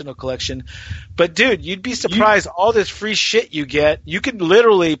personal collection. But dude, you'd be surprised all this free shit you get. You can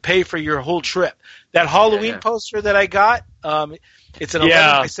literally pay for your whole trip. That Halloween poster that I got, it's an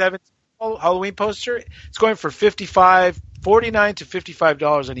 11x7 Halloween poster. It's going for $49 to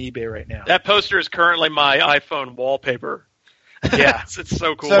 $55 on eBay right now. That poster is currently my iPhone wallpaper. Yeah, it's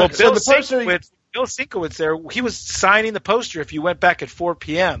so cool. So Bill Sienkiewicz there, he was signing the poster if you went back at 4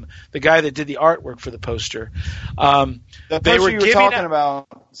 p.m., the guy that did the artwork for the poster. The poster you were talking about,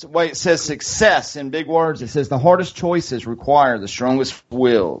 it says success in big words. It says the hardest choices require the strongest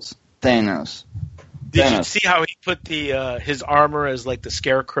wills. Thanos. Did you see how he put his armor as like the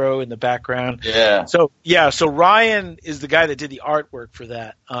scarecrow in the background? Yeah. So Ryan is the guy that did the artwork for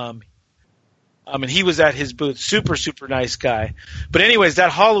that. And he was at his booth. Super, super nice guy. But anyways, that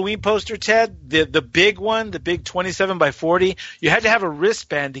Halloween poster, Ted, the big one, the big 27 by 40, you had to have a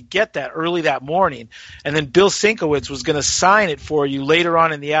wristband to get that early that morning. And then Bill Sienkiewicz was going to sign it for you later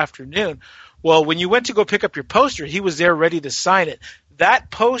on in the afternoon. Well, when you went to go pick up your poster, he was there ready to sign it.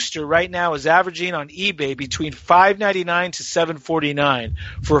 That poster right now is averaging on eBay between $5.99 to $7.49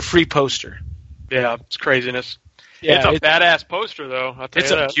 for a free poster. Yeah, it's craziness. Yeah, it's a badass poster, though.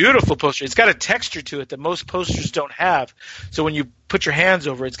 It's a beautiful poster. It's got a texture to it that most posters don't have. So when you put your hands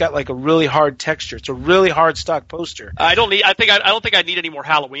over it, it's got like a really hard texture. It's a really hard stock poster. I don't think I need any more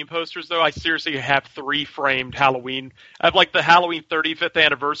Halloween posters, though. I seriously have 3 framed Halloween. I have like the Halloween 35th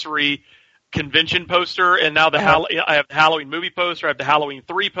anniversary convention poster, and now I have the Halloween movie poster. I have the Halloween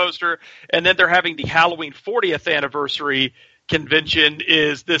 3 poster, and then they're having the Halloween 40th anniversary convention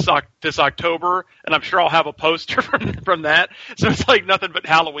is this October, and I'm sure I'll have a poster from that. So it's like nothing but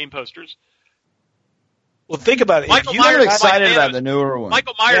Halloween posters. Well, think about it. You're excited about the newer one.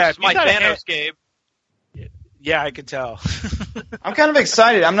 Michael Myers is my Thanos, Gabe. Yeah, I could tell. I'm kind of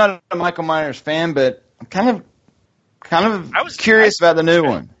excited. I'm not a Michael Myers fan, but I'm kind of curious about the new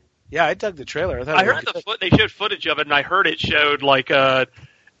one. Yeah, I dug the trailer. I heard they showed footage of it, and I heard it showed like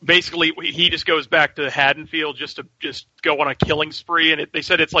basically he just goes back to Haddonfield just to go on a killing spree, and they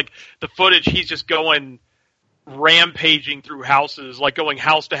said it's like the footage he's just going rampaging through houses, like going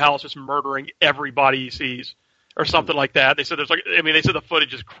house to house, just murdering everybody he sees, or something like that. They said they said the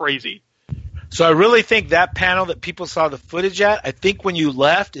footage is crazy. So I really think that panel that people saw the footage at, I think when you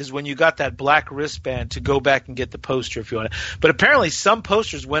left is when you got that black wristband to go back and get the poster if you want it. But apparently some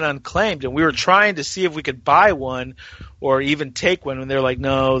posters went unclaimed, and we were trying to see if we could buy one or even take one, and they're like,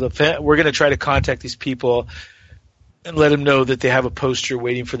 no, we're going to try to contact these people and let them know that they have a poster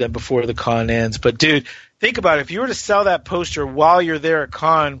waiting for them before the con ends. But, dude, think about it. If you were to sell that poster while you're there at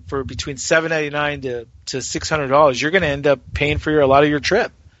con for between $7.99 to $600, you're going to end up paying for a lot of your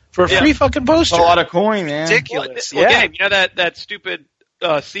trip. For a free fucking poster. A lot of coin, man. Ridiculous. Well, Gabe, you know that stupid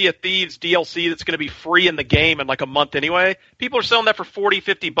Sea of Thieves DLC that's going to be free in the game in like a month anyway? People are selling that for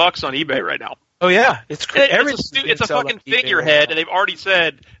 $40-$50 on eBay right now. Oh, yeah. It's a fucking figurehead, and they've already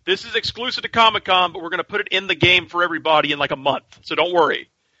said, this is exclusive to Comic-Con, but we're going to put it in the game for everybody in like a month. So don't worry.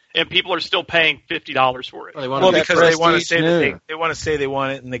 And people are still paying $50 for it. Well, because they want to say they want to say they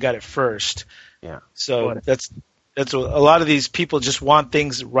want it and they got it first. Yeah. So that's a lot of these people just want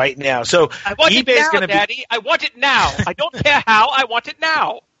things right now. So I want it now, Daddy. I want it now. I don't care how. I want it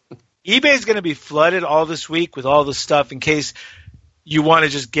now. eBay's going to be flooded all this week with all this stuff in case you want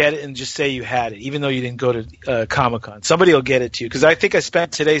to just get it and just say you had it, even though you didn't go to Comic-Con. Somebody will get it to you. Because I think I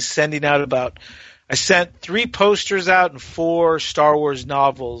spent today sending out I sent 3 posters out and 4 Star Wars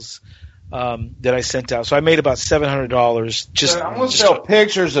novels that I sent out. So I made about $700. I'm going to sell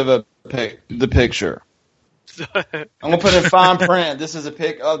pictures of the picture. I'm gonna put in fine print. This is a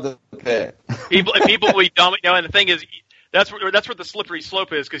pic of the pic. People will be dumb, and the thing is, that's where the slippery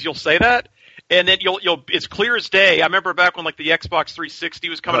slope is, because you'll say that, and then you'll it's clear as day. I remember back when like the Xbox 360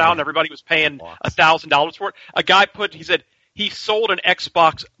 was coming out, and everybody was paying $1,000 for it. A guy he said he sold an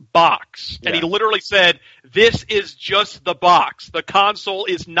Xbox box, and he literally said, "This is just the box. The console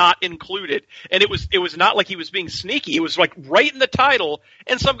is not included." And it was not like he was being sneaky. It was like right in the title.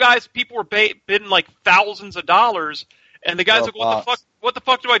 And some people were bidding like thousands of dollars, and the guy's like, "What the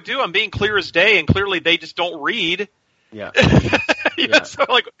fuck do I do? I'm being clear as day." And clearly they just don't read. Yeah. So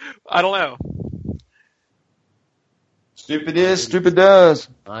like, I don't know. Stupid is, stupid does.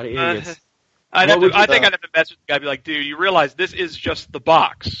 A lot of idiots. I think I'd have to message the guy and be like, dude, you realize this is just the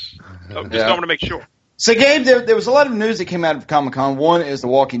box. Just don't want to make sure. So, Gabe, there was a lot of news that came out of Comic-Con. One is The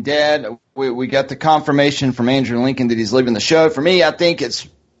Walking Dead. We got the confirmation from Andrew Lincoln that he's leaving the show. For me, I think it's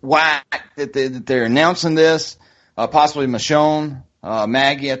whack that they're announcing this. Possibly Michonne.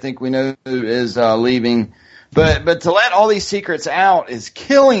 Maggie, I think we know, is leaving. But to let all these secrets out is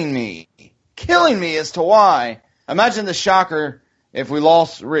killing me. Killing me as to why. Imagine the shocker if we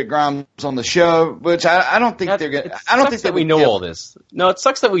lost Rick Grimes on the show, which I don't think they're going to. I don't think that we know all this. No, it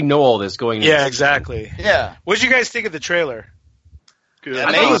sucks that we know all this going. Yeah, exactly. Yeah. What did you guys think of the trailer? Good.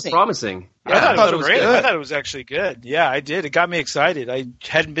 I thought it was promising. Yeah, I thought it was great. I thought it was actually good. Yeah, I did. It got me excited. I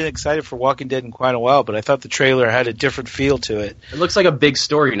hadn't been excited for Walking Dead in quite a while, but I thought the trailer had a different feel to it. It looks like a big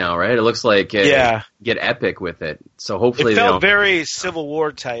story now, right? It looks like get epic with it. So hopefully it felt very Civil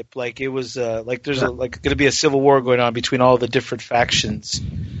War type. Like it was like there's going to be a Civil War going on between all the different factions.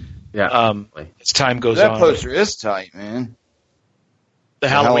 Yeah. As time goes on. That on. poster is tight, man. The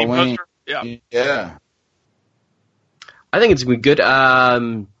Halloween poster. Yeah. Yeah. I think it's good.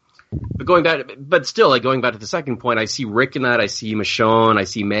 But going back to the second point, I see Rick in that. I see Michonne. I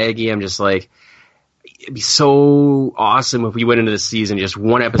see Maggie. I'm just like, it'd be so awesome if we went into the season, just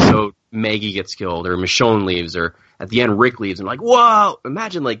one episode, Maggie gets killed, or Michonne leaves, or at the end, Rick leaves. And like, whoa!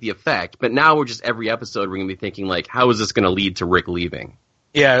 Imagine like the effect. But now we're just every episode we're gonna be thinking like, how is this gonna lead to Rick leaving?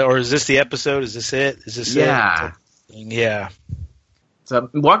 Yeah, or is this the episode? Is this it? Is this it? Yeah. So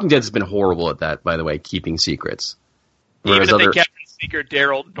Walking Dead has been horrible at that, by the way, keeping secrets. Even if they kept it secret,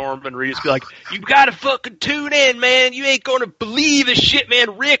 Daryl, Norman Reedus be like, you gotta fucking tune in, man. You ain't gonna believe this shit,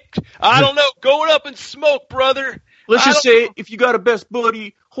 man. Rick, I don't know, going up in smoke, brother. Let's just say, if you got a best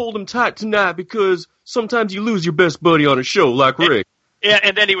buddy, hold him tight tonight, because sometimes you lose your best buddy on a show like Rick. Yeah,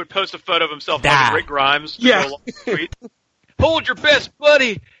 and then he would post a photo of himself holding Rick Grimes. Yeah. Hold your best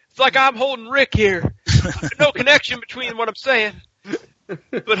buddy. It's like I'm holding Rick here. No connection between what I'm saying.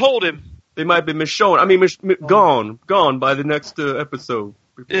 But hold him. They might be Michonne. I mean, gone by the next episode.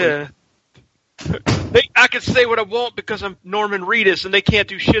 Yeah. I can say what I want because I'm Norman Reedus, and they can't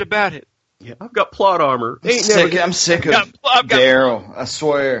do shit about it. Yeah, I've got plot armor. I'm sick of Daryl. I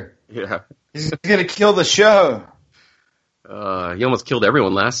swear. Yeah. He's gonna kill the show. He almost killed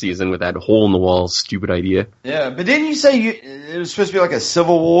everyone last season with that hole in the wall stupid idea. Yeah, but didn't you say it was supposed to be like a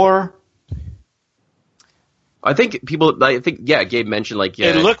Civil War? I think Gabe mentioned like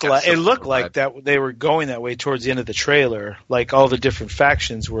it looked like that they were going that way towards the end of the trailer. Like all the different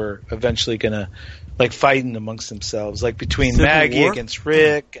factions were eventually gonna like fighting amongst themselves, like between Civil Maggie War? Against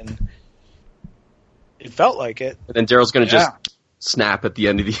Rick, and it felt like it. And then Daryl's gonna just snap at the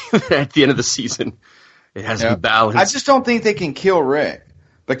end of the season. It has to be balanced. I just don't think they can kill Rick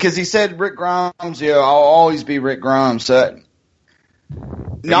because he said Rick Grimes. I'll always be Rick Grimes. So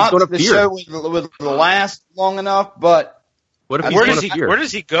not the show would last long enough, but. Where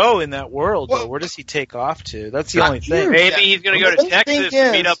does he go in that world, though? Where does he take off to? That's the only thing. Maybe he's going to go to Texas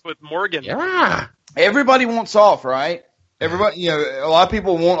to meet up with Morgan. Yeah. Everybody wants off, right? Everybody, a lot of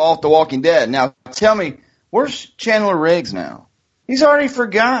people want off The Walking Dead. Now, tell me, where's Chandler Riggs now? He's already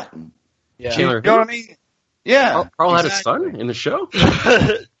forgotten. Yeah. Chandler, you know what I mean? Yeah. Carl had a son in the show.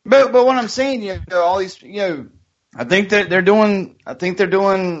 but what I'm saying, all these, I think that they're doing,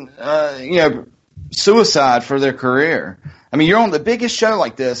 suicide for their career. I mean, you're on the biggest show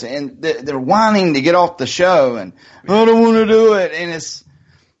like this, and they're whining to get off the show, and I don't want to do it. And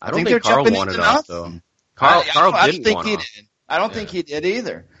I don't think Carl wanted off, though. Carl didn't want off. I don't think he did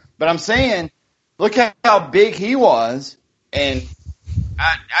either. But I'm saying, look how big he was, and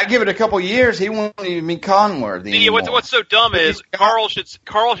I give it a couple years, he won't even be con-worthy anymore. What's so dumb is Carl should.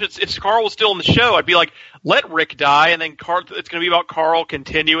 If Carl was still in the show, I'd be like, let Rick die, and then it's going to be about Carl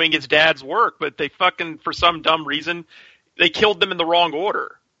continuing his dad's work. But they fucking, for some dumb reason, they killed them in the wrong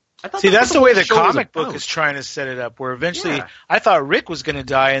order. See, that's the way the comic book is trying to set it up, where eventually I thought Rick was going to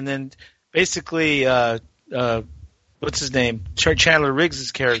die, and then basically, what's his name? Chandler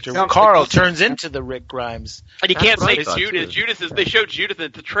Riggs' character, Carl, turns into the Rick Grimes. And you can't say Judith. They showed Judith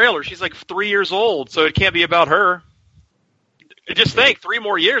in the trailer. She's like 3 years old, so it can't be about her. Just think, 3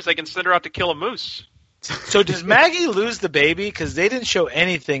 more years, they can send her out to kill a moose. So does Maggie lose the baby? Because they didn't show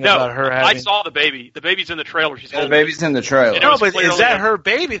anything about her having... I saw the baby. The baby's in the trailer. The baby's in the trailer. No, but is that her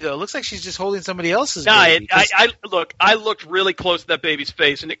baby, though? It looks like she's just holding somebody else's baby. I looked really close to that baby's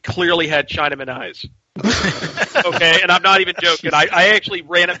face, and it clearly had Chinaman eyes. Okay, and I'm not even joking. I actually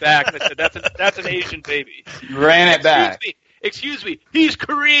ran it back, and I said, that's an Asian baby. Ran it back. Excuse me, he's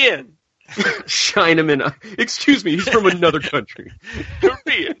Korean. Chinaman. Excuse me, he's from another country.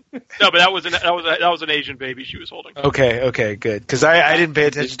 Korean. No, but that was an Asian baby she was holding. Okay, good. Because I didn't pay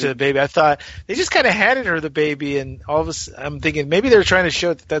attention to the baby. I thought they just kind of handed her the baby, and all of a sudden, I'm thinking maybe they're trying to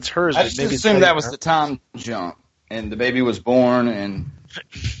show that that's hers. I just assumed that was the time jump, and the baby was born, and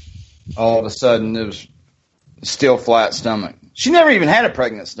all of a sudden it was still flat stomach. She never even had a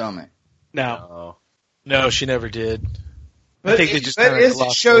pregnant stomach. No, she never did. But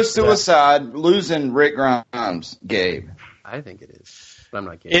it shows suicide losing Rick Grimes, Gabe. I think it is. But I'm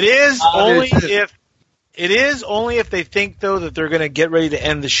not kidding. It is only if they think though that they're going to get ready to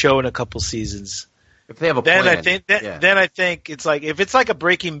end the show in a couple seasons. If they have a plan. Then I think it's like if it's like a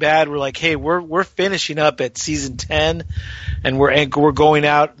Breaking Bad, we're like, hey, we're finishing up at season 10, and we're going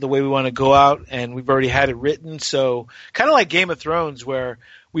out the way we want to go out, and we've already had it written. So kind of like Game of Thrones, where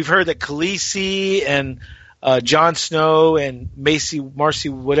we've heard that Khaleesi and Jon Snow and Marcy,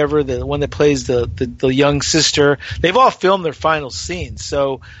 whatever, the one that plays the young sister, they've all filmed their final scenes.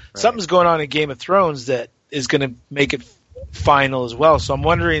 So something's going on in Game of Thrones that is going to make it final as well. So I'm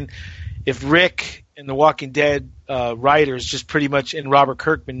wondering if Rick and the Walking Dead writers just pretty much, and Robert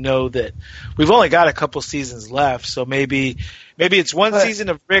Kirkman, know that we've only got a couple seasons left. So maybe it's one season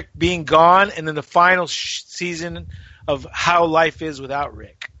of Rick being gone, and then the final season of how life is without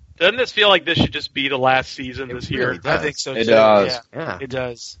Rick. Doesn't this feel like this should just be the last season this year? I think so, too. It does. Yeah, it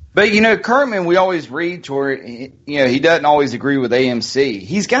does. But, Kirkman, we always read to where, he doesn't always agree with AMC.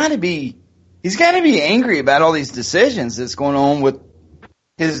 He's got to be angry about all these decisions that's going on with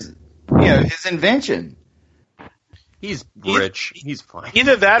his invention. He's rich. He's fine.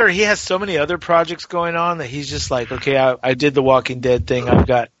 Either that or he has so many other projects going on that he's just like, okay, I did the Walking Dead thing. I've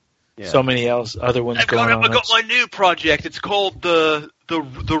got so many other ones going on. I've got my new project. It's called the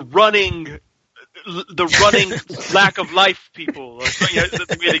running lack of life people.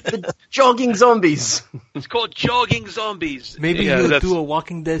 The jogging zombies. It's called Jogging Zombies. Maybe you'll do a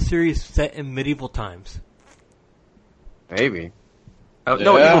Walking Dead series set in medieval times. Maybe. Oh,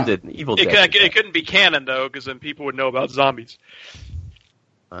 no, Evil Dead. It couldn't be canon though, because then people would know about zombies.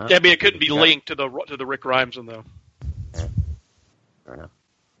 It couldn't be linked to the Rick Grimes one though. Yeah. Fair enough.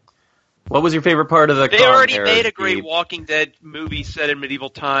 What was your favorite part of the? They already made a great Walking Dead movie set in medieval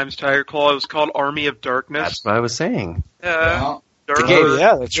times. Tiger Claw. It was called Army of Darkness. That's what I was saying. That's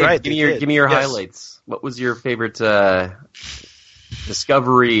right. Give me your highlights. What was your favorite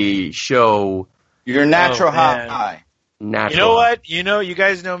Discovery show? Your natural high. Natural. You know what? You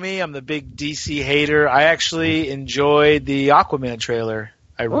guys know me. I'm the big DC hater. I actually enjoyed the Aquaman trailer.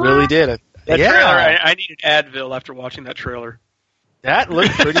 I really did. Trailer. I needed Advil after watching that trailer. That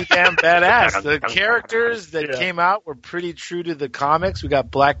looked pretty damn badass. The characters that came out were pretty true to the comics. We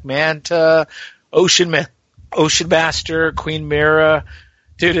got Black Manta, Ocean Man. Ocean Master, Queen Mira.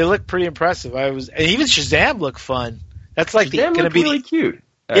 Dude, it looked pretty impressive. And even Shazam looked fun. That's like Shazam going to be really cute.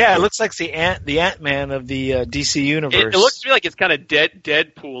 Yeah, it looks like the Ant-Man of the DC universe. It looks to me like it's kind of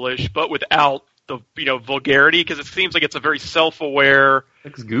Deadpoolish, but without the vulgarity, because it seems like it's a very self-aware.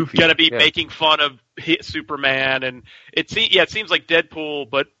 It's goofy. Going to be making fun of Superman, and it seems like Deadpool,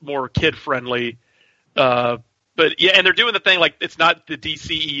 but more kid-friendly. But yeah, and they're doing the thing like it's not the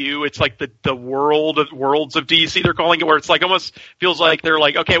DCEU, it's like the worlds of DC they're calling it, where it's like almost feels like they're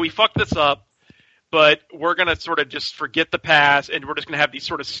like, okay, we fucked this up, but we're gonna sort of just forget the past, and we're just gonna have these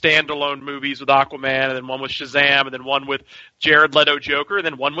sort of standalone movies with Aquaman, and then one with Shazam, and then one with Jared Leto Joker, and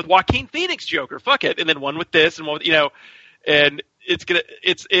then one with Joaquin Phoenix Joker, fuck it, and then one with this, and one with, and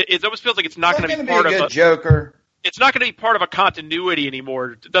it almost feels like it's not gonna be part of a Joker. It's not going to be part of a continuity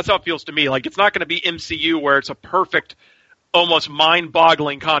anymore. That's how it feels to me. Like, it's not going to be MCU where it's a perfect, almost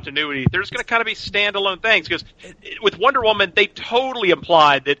mind-boggling continuity. There's going to kind of be standalone things. Because with Wonder Woman, they totally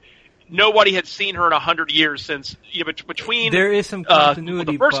implied that nobody had seen her in 100 years since between. There is some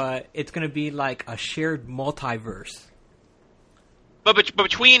continuity, but it's going to be like a shared multiverse. But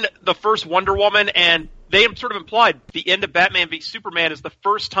between the first Wonder Woman and they sort of implied the end of Batman v Superman is the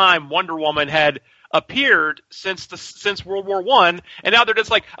first time Wonder Woman had appeared since World War I, and now they're just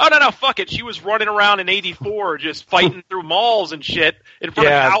like, oh no, fuck it. She was running around in '84 just fighting through malls and shit in front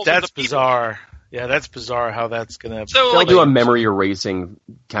of thousands of people. Bizarre. Yeah, that's bizarre how that's gonna. So, they'll do a memory erasing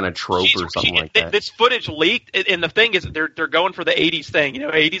kind of trope or something like that. This footage leaked, and the thing is, they're going for the '80s thing.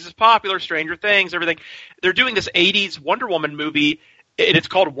 80s is popular, Stranger Things, everything. They're doing this '80s Wonder Woman movie, and it's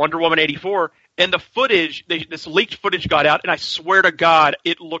called Wonder Woman '84. And the footage, this leaked footage got out, and I swear to God,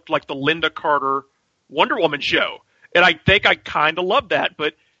 it looked like the Linda Carter Wonder Woman show. And I think I kind of love that.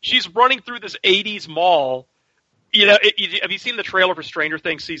 But she's running through this 80s mall. Have you seen the trailer for Stranger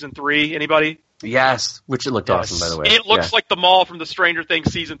Things Season 3? Anybody? Yes, which it looked awesome, by the way. It looks like the mall from the Stranger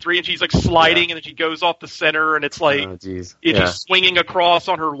Things Season 3, and she's like sliding, and then she goes off the center, and it's like she's swinging across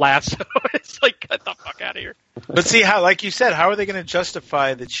on her lasso. It's like, get the fuck out of here. But see, how, like you said, how are they going to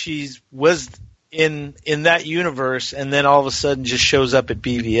justify that she was in that universe, and then all of a sudden just shows up at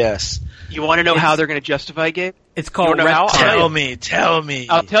BVS? You want to know how they're going to justify it, Gabe? It's called Tell me.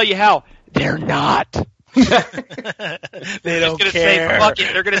 I'll tell you how. They're not. They don't care. Say fuck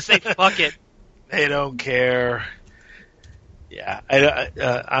it. They're going to say fuck it. They don't care. Yeah,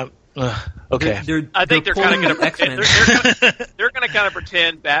 I'm okay. I think they're kind of going to. They're going to kind of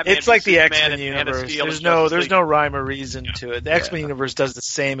pretend Batman. It's like the X-Men and universe. There's no rhyme or reason to it. The X-Men universe does the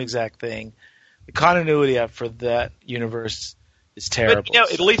same exact thing. The continuity for that universe is terrible.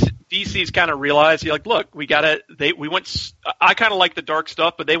 But, at least DC's kind of realized, look, we went. I kind of like the dark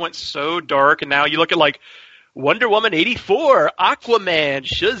stuff, but they went so dark, and now you look at like Wonder Woman '84, Aquaman,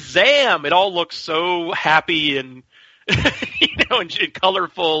 Shazam. It all looks so happy and and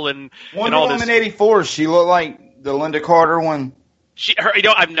colorful and Wonder all Woman this. '84. She looked like the Linda Carter one.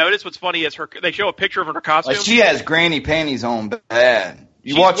 I've noticed what's funny is they show a picture of her in her costume. Like she has granny panties on bad.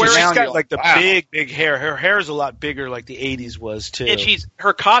 You watch her now, she's got like the big hair. Her hair is a lot bigger, like the '80s was too. And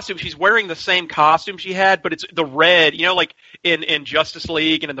her costume. She's wearing the same costume she had, but it's the red. Like in Justice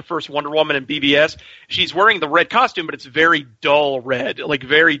League and in the first Wonder Woman and BVS, she's wearing the red costume, but it's very dull red, like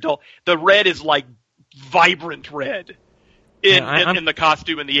very dull. The red is like vibrant red in the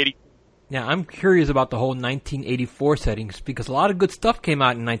costume in the '80s. Yeah, I'm curious about the whole 1984 settings because a lot of good stuff came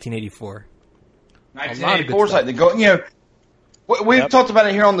out in 1984. 1984 is like the go. We've talked about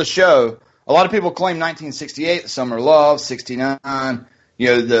it here on the show. A lot of people claim 1968, the Summer of Love, 69,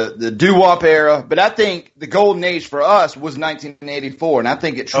 the doo-wop era. But I think the golden age for us was 1984, and I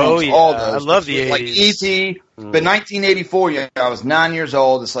think it trumps all those. I love the 80s. Like E.T., but 1984, I was 9 years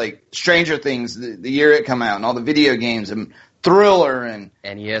old. It's like Stranger Things, the year it come out, and all the video games, and Thriller, and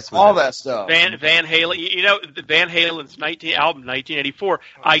NES, all that stuff. Van Halen, Van Halen's album, 1984.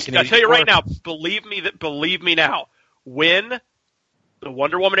 I tell you right now, believe me now, when the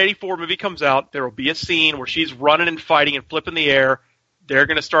Wonder Woman '84 movie comes out, there will be a scene where she's running and fighting and flipping the air. They're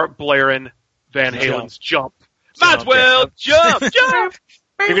going to start blaring Van Halen's Jump. Might as well jump. You're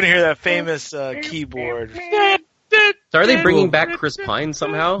going to hear that famous keyboard. So are they bringing back Chris Pine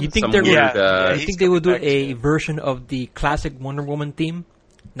somehow? You think they're you think they will do a version of the classic Wonder Woman theme?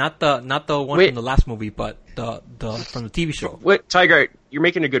 Not the one from the last movie, but the from the TV show. Wait, Tiger, you're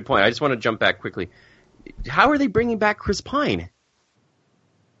making a good point. I just want to jump back quickly. How are they bringing back Chris Pine?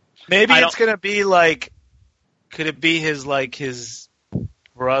 Maybe it's going to be like, could it be his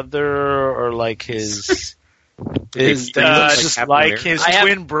brother or like his twin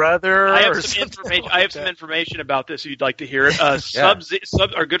brother? I have some information about this if you'd like to hear it.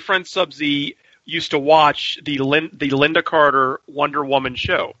 Our good friend Subsy used to watch the Linda Carter Wonder Woman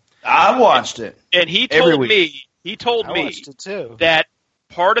show. I watched it, and he told me that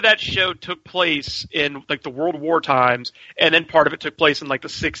part of that show took place in like the World War times, and then part of it took place in like the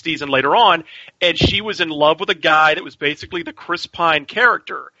 60s and later on. And she was in love with a guy that was basically the Chris Pine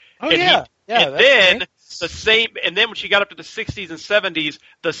character. And then when she got up to the 60s and 70s,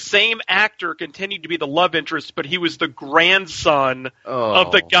 the same actor continued to be the love interest, but he was the grandson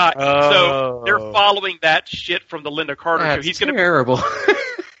of the guy. So they're following that shit from the Linda Carter show. He's terrible.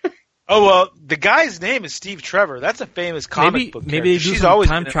 Oh, well, the guy's name is Steve Trevor. That's a famous comic book character. Maybe they do She's some always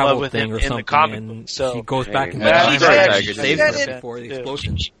time been in travel love with thing him or in something, the comic and book. So she goes back and saves him before the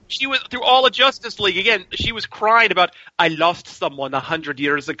explosion. She was through all of Justice League. Again, she was crying about, I lost someone 100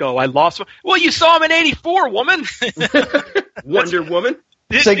 years ago. I lost someone. Well, you saw him in 84, woman. Wonder Woman?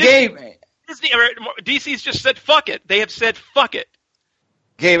 DC's just said fuck it. They have said fuck it.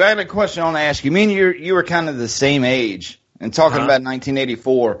 Gabe, I had a question I want to ask you. Me and you were kind of the same age, and talking about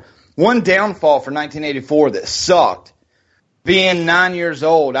 1984. One downfall for 1984 that sucked, being 9 years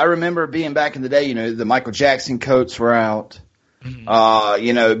old. I remember being back in the day, the Michael Jackson coats were out.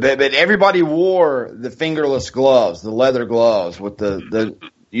 But everybody wore the fingerless gloves, the leather gloves with the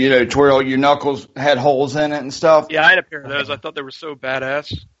to where your knuckles had holes in it and stuff. Yeah, I had a pair of those. I thought they were so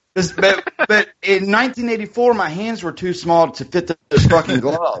badass. But in 1984, my hands were too small to fit those fucking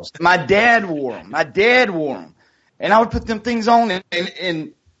gloves. My dad wore them. And I would put them things on,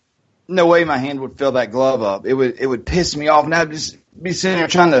 and no way my hand would fill that glove up. It would piss me off, and I'd just be sitting there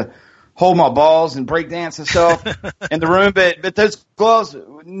trying to hold my balls and break dance and stuff in the room. But those gloves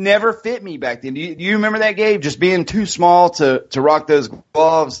never fit me back then. Do you remember that, Gabe? Just being too small to rock those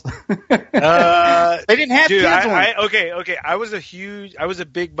gloves. They didn't have kids on. Okay. I was a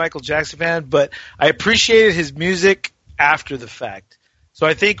big Michael Jackson fan, but I appreciated his music after the fact. So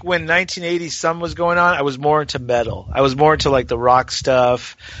I think when 1980 Some was going on, I was more into metal. I was more into like the rock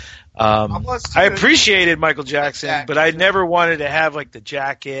stuff. I appreciated Michael Jackson, but I never wanted to have like the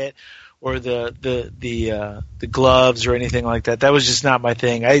jacket or the gloves or anything like that. That was just not my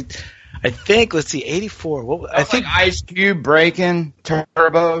thing. I think, let's see, 84. I think like Ice Cube, Breaking,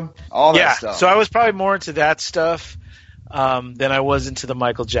 Turbo, all that stuff. So I was probably more into that stuff than I was into the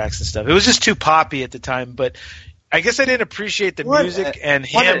Michael Jackson stuff. It was just too poppy at the time, but I guess I didn't appreciate the music and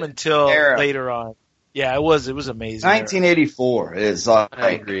him until later on. Yeah, it was amazing. 1984 is I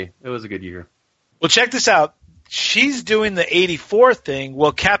agree. It was a good year. Well, check this out. She's doing the 84 thing.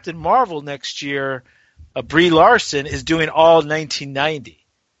 Well, Captain Marvel next year, Brie Larson, is doing all 1990.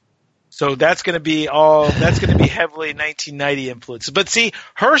 So that's going to be heavily 1990 influence. But see,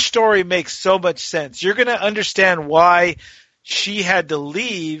 her story makes so much sense. You're going to understand why she had to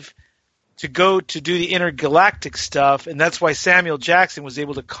leave to go to do the intergalactic stuff, and that's why Samuel Jackson was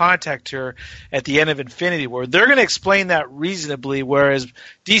able to contact her at the end of Infinity War. They're going to explain that reasonably, whereas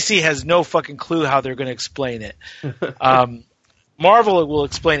DC has no fucking clue how they're going to explain it. Marvel will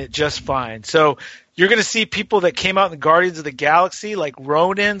explain it just fine. So you're going to see people that came out in the Guardians of the Galaxy, like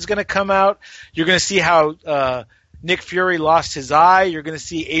Ronin's going to come out. You're going to see how Nick Fury lost his eye. You're going to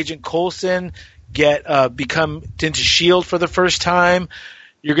see Agent Coulson become into S.H.I.E.L.D. for the first time.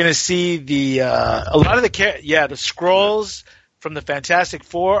 You're going to see the Skrulls from the Fantastic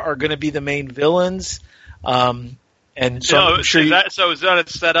Four are going to be the main villains. And so, is that a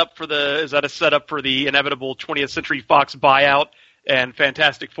setup for the inevitable 20th Century Fox buyout and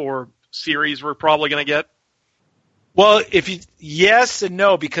Fantastic Four series we're probably going to get? Well, yes and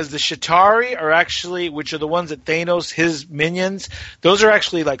no, because the Chitauri are actually, which are the ones that Thanos, his minions, those are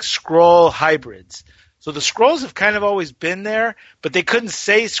actually like Skrull hybrids. So the Skrulls have kind of always been there, but they couldn't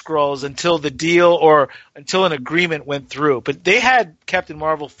say Skrulls until the deal or until an agreement went through. But they had Captain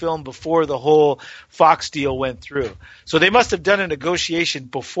Marvel filmed before the whole Fox deal went through. So they must have done a negotiation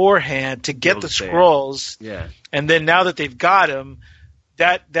beforehand to get the Skrulls. Yeah. And then now that they've got them,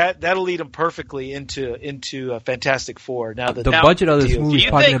 that'll lead them perfectly into Fantastic Four. Now that the budget of this movie is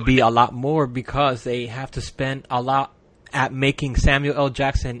probably going to be a lot more because they have to spend a lot at making Samuel L.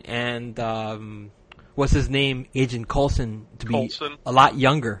 Jackson and what's his name, Agent Coulson, to be a lot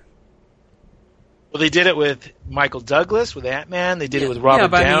younger. Well, they did it with Michael Douglas, with Ant-Man. They did it with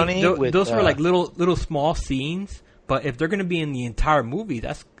Robert Downey. Those were like little small scenes, but if they're going to be in the entire movie,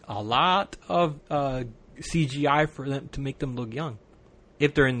 that's a lot of CGI for them to make them look young.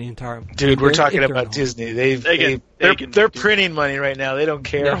 If they're in the entire movie. Dude, we're talking about Disney. They're printing money right now. They don't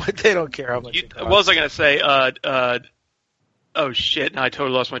care. They don't care how much. What was I going to say? Oh shit! Now I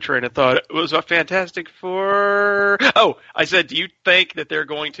totally lost my train of thought. It was a Fantastic Four. Oh, I said, do you think that they're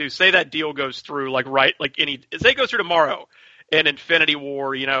going to say that deal goes through? Say it goes through tomorrow, and Infinity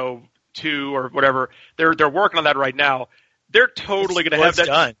War, 2 or whatever. They're working on that right now. They're totally going to have that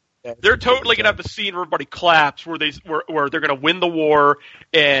done. They're totally going to have the scene where everybody claps, where they're going to win the war,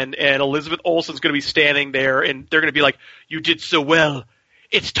 and Elizabeth Olsen's going to be standing there, and they're going to be like, "You did so well.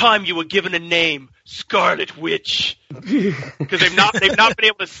 It's time you were given a name, Scarlet Witch." Because they've not been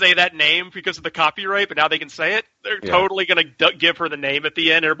able to say that name because of the copyright, but now they can say it. They're totally going to give her the name at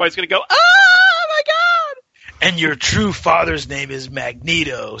the end, and everybody's going to go, "Oh my god!" And your true father's name is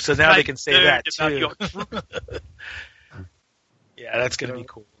Magneto, so now they can say that too. Yeah, that's going to be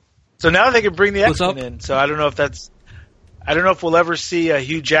cool. So now they can bring the X-Men in. So I don't know if we'll ever see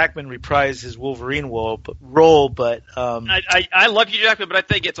Hugh Jackman reprise his Wolverine role, but I love Hugh Jackman, but I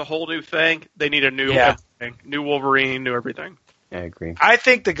think it's a whole new thing. They need a new everything, new Wolverine, new everything. I agree. I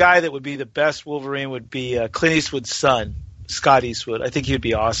think the guy that would be the best Wolverine would be Clint Eastwood's son, Scott Eastwood. I think he would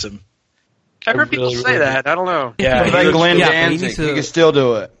be awesome. I've heard people say that. I don't know. Yeah, like Glenn Danzig, he can still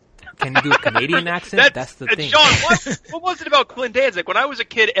do it. Can you do a Canadian accent? That's the thing. Sean, what was it about Glenn Danzig? When I was a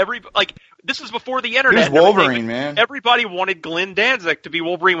kid, this was before the internet. He was Wolverine, man. Everybody wanted Glenn Danzig to be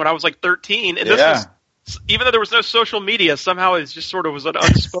Wolverine when I was like 13, and this was, even though there was no social media, somehow it just sort of was an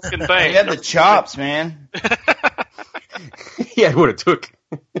unspoken thing. He had the chops, man. Yeah, what it took.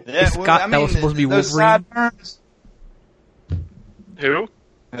 Yeah, Scott, that was supposed to be Wolverine. Who?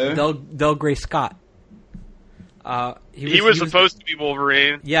 Del Grey Scott. He was supposed to be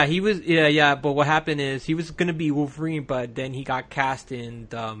Wolverine. Yeah, he was. Yeah. But what happened is he was going to be Wolverine, but then he got cast in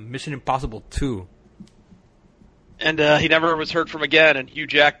Mission Impossible 2. And he never was heard from again. And Hugh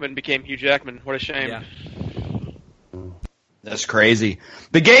Jackman became Hugh Jackman. What a shame. Yeah. That's crazy.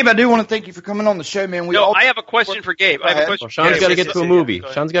 But Gabe, I do want to thank you for coming on the show, man. I have a question for Gabe. Well, Sean's got to get to a movie.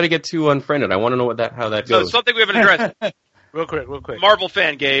 Sean's got to get to Unfriended. I want to know how that goes. So something we haven't addressed. Real quick. Marvel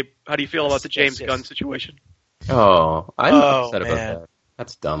fan, Gabe. How do you feel about the James Gunn situation? Oh, I'm upset about that.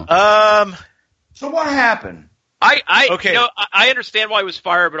 That's dumb. So what happened? I understand why he was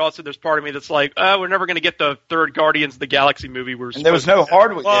fired, but also there's part of me that's like, we're never going to get the third Guardians of the Galaxy movie. And there was no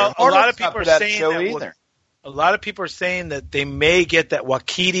Hardwick. Well, a lot of people are saying that. A lot of people are saying that they may get that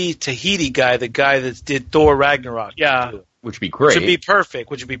Waititi Tahiti guy, the guy that did Thor Ragnarok. Yeah, which would be great.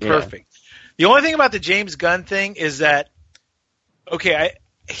 Which would be perfect. The only thing about the James Gunn thing is that,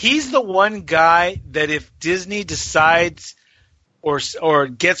 he's the one guy that if Disney decides or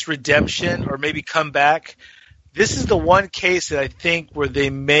gets redemption or maybe come back, this is the one case that I think where they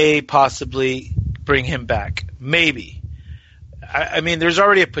may possibly bring him back. Maybe. I mean, there's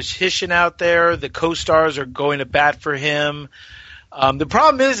already a petition out there. The co-stars are going to bat for him. The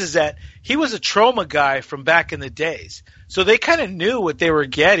problem is that he was a trauma guy from back in the days. So they kind of knew what they were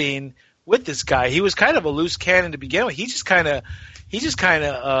getting with this guy. He was kind of a loose cannon to begin with. He just kind of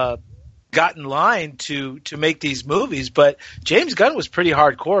got in line to make these movies. But James Gunn was pretty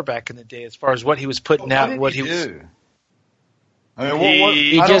hardcore back in the day as far as what he was putting out. What he was. I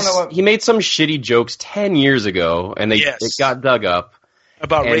mean, he made some shitty jokes 10 years ago, and it got dug up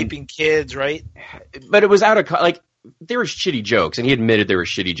about raping kids, right? But it was out of they were shitty jokes, and he admitted they were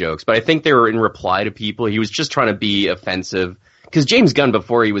shitty jokes. But I think they were in reply to people. He was just trying to be offensive because James Gunn,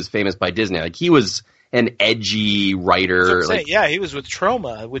 before he was famous by Disney, he was an edgy writer. He was with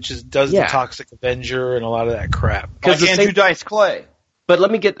Troma, which does the Toxic Avenger and a lot of that crap. Like Andrew Dice Clay. But let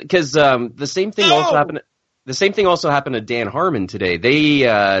me get the same thing also happened. The same thing also happened to Dan Harmon today.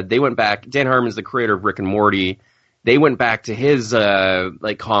 They went back. Dan Harmon's the creator of Rick and Morty. They went back to his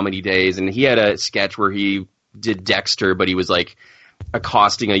comedy days, and he had a sketch where he did Dexter, but he was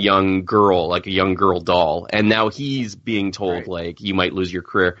accosting a young girl, like a young girl doll, and now he's being told you might lose your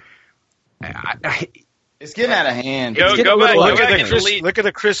career. It's getting out of hand. Look at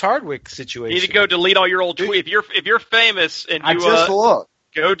the Chris Hardwick situation. You need to go delete all your old tweets. If you're famous and you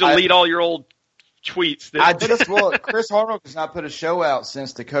go delete all your old tweets. I just looked. Chris Hardwick has not put a show out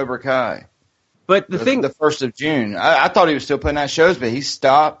since the Cobra Kai. But the 1st of June. I thought he was still putting out shows, but he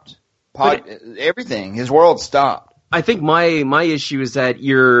stopped everything. His world stopped. I think my issue is that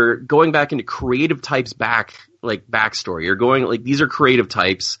you're going back into creative types backstory. You're going these are creative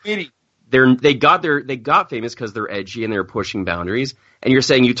types. They got famous because they're edgy and they're pushing boundaries. And you're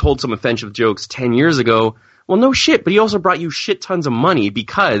saying you told some offensive jokes 10 years ago. Well, no shit, but he also brought you shit tons of money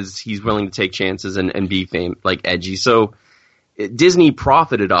because he's willing to take chances and be edgy. So Disney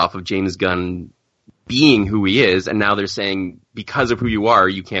profited off of James Gunn being who he is, and now they're saying because of who you are,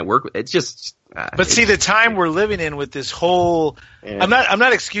 you can't work with. It's just. But see, the time we're living in with this whole, I'm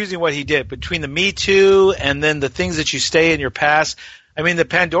not excusing what he did between the Me Too and then the things that you stay in your past. I mean, the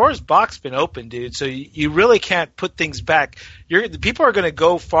Pandora's box been open, dude. So you really can't put things back. The people are going to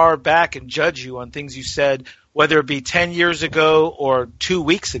go far back and judge you on things you said whether it be 10 years ago or 2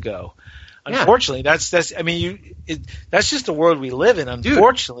 weeks ago. Unfortunately, that's just the world we live in.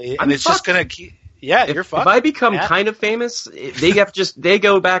 Unfortunately, Dude, and it's just gonna keep. Yeah, you're fucked. If I become kind of famous, they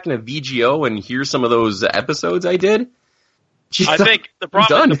go back in a VGO and hear some of those episodes I did. Jeez, I think the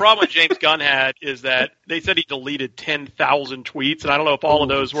problem James Gunn had is that they said he deleted 10,000 tweets, and I don't know if all of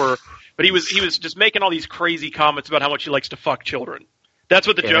those were, but he was just making all these crazy comments about how much he likes to fuck children. That's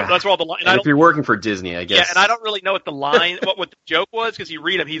what the joke. That's what all the line. If you're working for Disney, I guess. Yeah, and I don't really know what the line, what the joke was, because you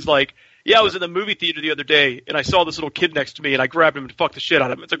read him, he's like, "Yeah, I was in the movie theater the other day, and I saw this little kid next to me, and I grabbed him and fucked the shit out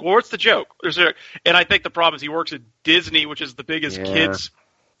of him." It's like, well, what's the joke? And I think the problem is he works at Disney, which is the biggest kids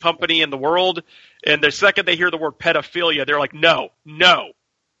company in the world, and the second they hear the word pedophilia, they're like, "No,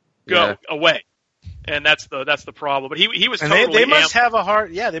 go away." And that's the problem. But he was totally. And they must have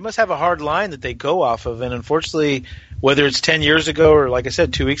a hard line that they go off of, and unfortunately, whether it's 10 years ago or, like I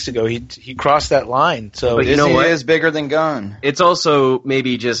said, 2 weeks ago, he crossed that line. So but Disney is bigger than Gunn. It's also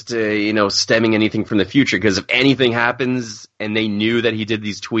maybe just stemming anything from the future, because if anything happens and they knew that he did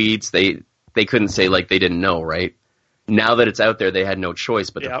these tweets, they couldn't say like they didn't know, right? Now that it's out there, they had no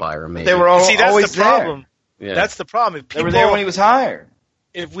choice but to fire him. Maybe. They were always the problem. Yeah. That's the problem. If they were there when he was hired.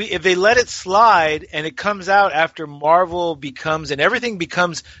 If they let it slide and it comes out after Marvel becomes and everything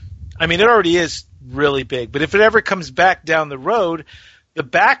becomes, I mean, it already is really big, but if it ever comes back down the road, the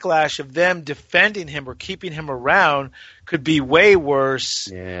backlash of them defending him or keeping him around could be way worse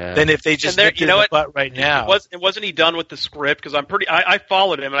than if they just nipped it in the butt right now. Wasn't he done with the script? Because I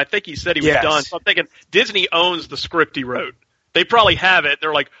followed him, and I think he said he was done. So I'm thinking Disney owns the script he wrote. They probably have it.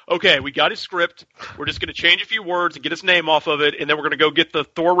 They're like, okay, we got his script. We're just going to change a few words and get his name off of it, and then we're going to go get the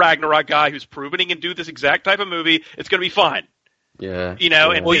Thor Ragnarok guy who's proven he can do this exact type of movie. It's going to be fine. Yeah.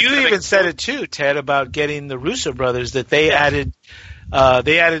 And well, you even said it too, Ted, about getting the Russo brothers that they added.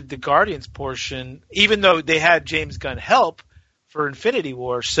 They added the Guardians portion, even though they had James Gunn help for Infinity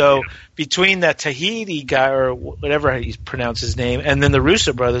War. So between that Tahiti guy or whatever he pronounced his name, and then the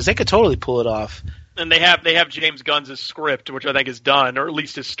Russo brothers, they could totally pull it off. And they have James Gunn's script, which I think is done, or at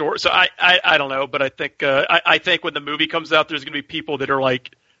least his story. So I don't know, but I think when the movie comes out, there's going to be people that are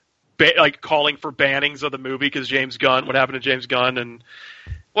like calling for bannings of the movie because what happened to James Gunn and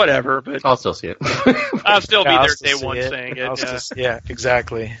whatever. But I'll still see it. I'll still be there day one saying it. Yeah,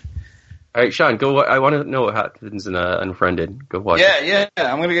 exactly. All right, Sean, go. I want to know what happens in Unfriended. Go watch it. Yeah,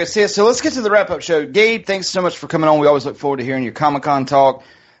 I'm going to go see it. So let's get to the wrap-up show. Gabe, thanks so much for coming on. We always look forward to hearing your Comic-Con talk.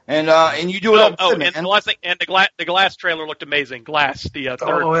 And you do it up good, man. And the last thing, and the Glass trailer looked amazing. Glass, the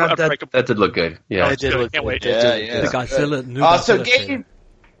third. That did look good. Yeah, it did look Can't good. wait. Yeah. The Godzilla, new Godzilla so Gabe. trailer.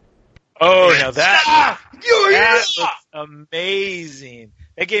 Oh, now that looks amazing.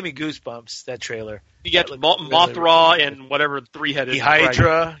 That gave me goosebumps. That trailer. You got Mothra and whatever three-headed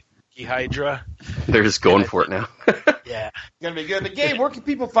Hydra. They're just going for it now. Yeah, it's gonna be good. But Gabe, where can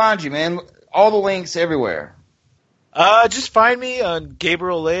people find you, man? All the links everywhere. Just find me on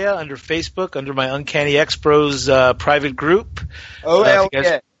Gabriel Leia under Facebook, under my Uncanny X-Pros private group.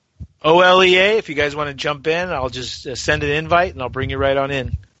 OLEA. OLEA. If you guys want to jump in, I'll just send an invite and I'll bring you right on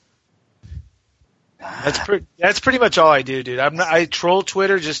in. That's pretty much all I do, dude. I troll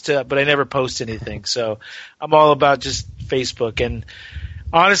Twitter but I never post anything. So I'm all about just Facebook. And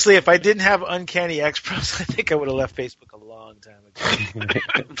honestly, if I didn't have Uncanny X-Pros, I think I would have left Facebook a long time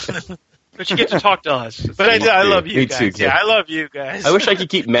ago. But you get to talk to us. But I love you guys. Me too, I love you guys. I wish I could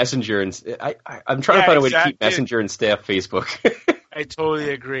keep Messenger and I'm trying to find a way to keep Messenger and stay off Facebook. I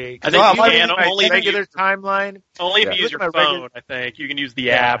totally agree. I think you can only regular timeline. Only if you use your phone. I think you can use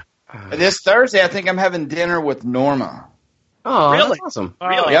the app. This Thursday, I think I'm having dinner with Norma. Oh, really? That's awesome.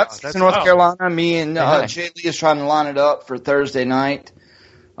 Really? Yep, she's in North Carolina. Me and Jay Lee is trying to line it up for Thursday night.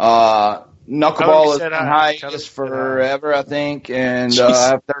 Knuckleball is on hiatus forever, I think, and I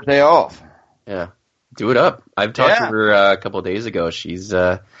have Thursday off. Yeah, do it up. I've talked to her a couple of days ago. She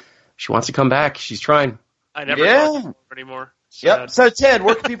wants to come back. She's trying. I never talk to her anymore. Yep. So Ted,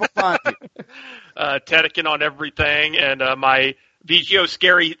 where can people find you? Tedican on everything, and my VGO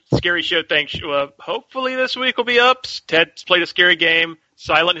scary show thing. Hopefully this week will be up. Ted's played a scary game,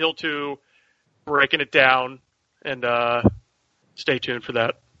 Silent Hill 2, breaking it down, and stay tuned for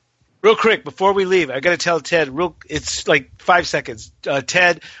that. Real quick, before we leave, I got to tell Ted, it's like 5 seconds.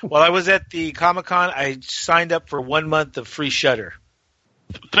 Ted, while I was at the Comic-Con, I signed up for 1 month of free Shudder.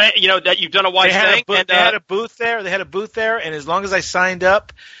 You know, that you've done a wise thing. They had a booth there, and as long as I signed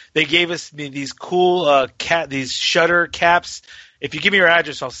up, they gave us these cool these Shudder caps. If you give me your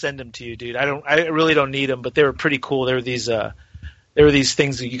address, I'll send them to you, dude. I really don't need them, but they were pretty cool. There were these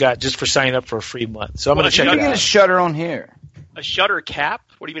things that you got just for signing up for a free month. So I'm going to check it out. You get a Shudder on here. A Shudder cap?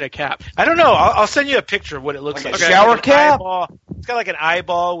 What do you mean a cap? I don't know. I'll send you a picture of what it looks like. A shower cap? It's got like an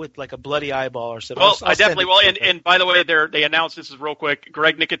eyeball with like a bloody eyeball or something. Well, I definitely will. And by the way, they announced, this is real quick,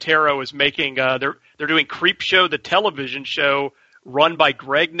 Greg Nicotero is making, they're doing Creep Show, the television show, run by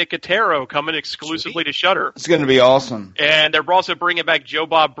Greg Nicotero, coming exclusively to Shudder. It's going to be awesome. And they're also bringing back Joe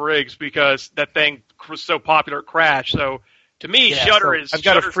Bob Briggs because that thing was so popular it crashed. So to me, Shudder is. I've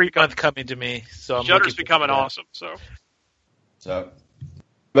got a free month coming to me, so Shudder's becoming awesome.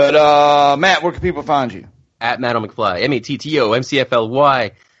 But Matt, where can people find you? At Matt McFly, MATTO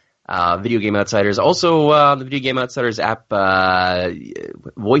MCFLY. Video Game Outsiders. Also, the Video Game Outsiders app,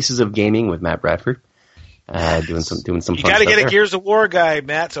 Voices of Gaming with Matt Bradford. Doing some You fun got to stuff get a there. Gears of War guy,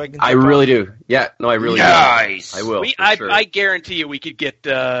 Matt, so I can. I really do. Yeah, no, I really do. I will. I guarantee you, we could get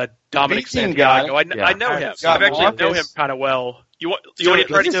Dominic Santiago. I know him. I actually know him kind of well. You want to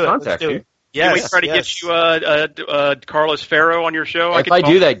try to do it? Can we try to get you Carlos Ferro on your show? If I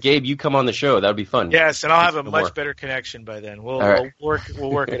do that, Gabe, you come on the show. That would be fun. Yes, and I'll have a much better connection by then. We'll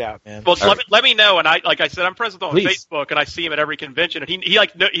work it out, man. Well, let me know. And like I said, I'm present on Facebook, and I see him at every convention. And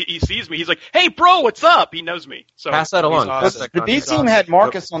he sees me. He's like, "Hey, bro, what's up?" He knows me. So pass that along. Awesome. The B team had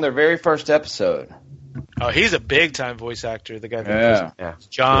Marcus on their very first episode. Oh, he's a big time voice actor. The guy. Yeah.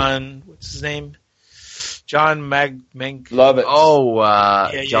 John. What's his name? John Mang. Love it. Oh,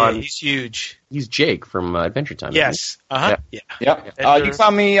 John. He's huge. He's Jake from Adventure Time. Yes. Yeah. You can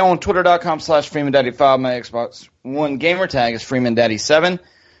find me on twitter.com/FreemanDaddy5. My Xbox One gamer tag is FreemanDaddy7.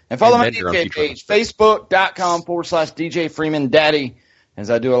 And follow my DJ page, Facebook.com/DJ FreemanDaddy,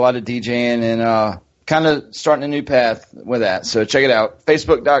 as I do a lot of DJing and kind of starting a new path with that. So check it out.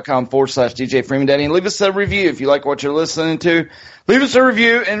 Facebook.com/DJ FreemanDaddy. And leave us a review if you like what you're listening to. Leave us a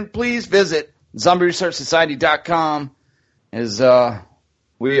review and please visit ZombieResearchSociety.com as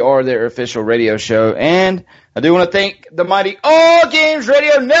we are their official radio show. And I do want to thank the mighty All Games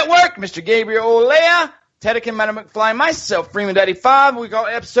Radio Network, Mr. Gabriel Olea, Tedekin, Madam McFly, myself, Freeman Daddy 5. We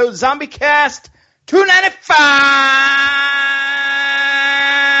got episode Zombie Cast 295.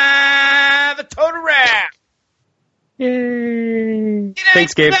 A total wrap. Yay.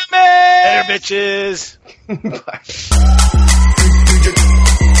 Thanks, Gabe. Later, bitches. Bye.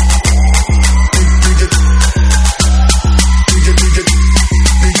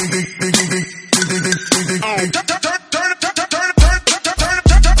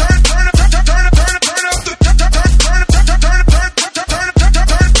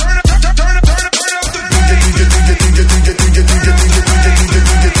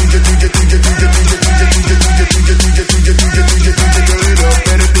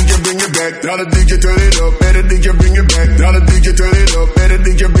 Dollar DJ turn it up, better DJ bring it back. Dollar DJ turn it up, better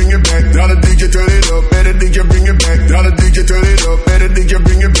DJ bring it back. Dollar DJ turn it up, better DJ bring it back. Dollar DJ turn it up, better DJ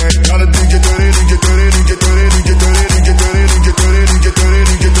bring it back. Dollar DJ turn it, DJ turn it, DJ turn it, DJ turn it, DJ turn it, DJ turn it,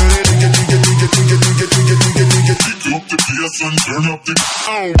 DJ turn it, DJ turn it, DJ up the PS and turn up the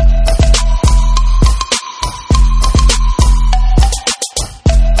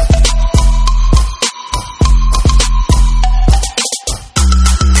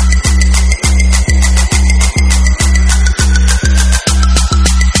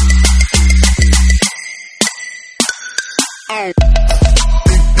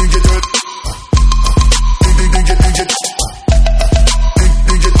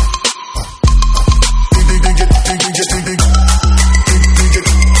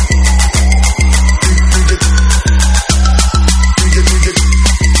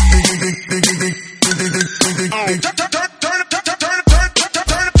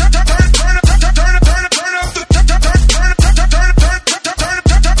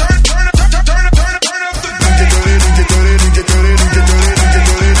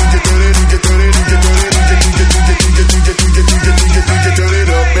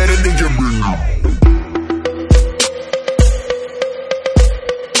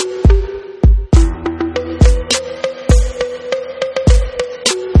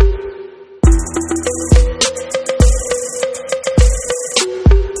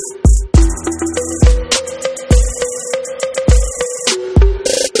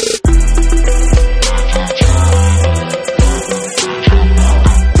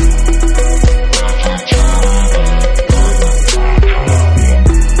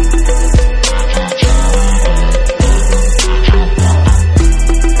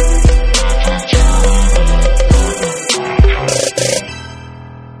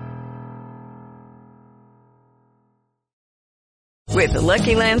With the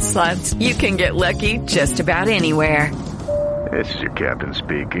Lucky Land Slots, you can get lucky just about anywhere. This is your captain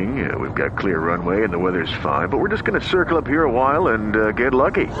speaking. We've got clear runway and the weather's fine, but we're just going to circle up here a while and get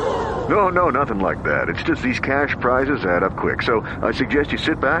lucky. No, nothing like that. It's just these cash prizes add up quick. So I suggest you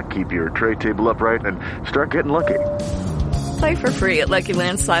sit back, keep your tray table upright, and start getting lucky. Play for free at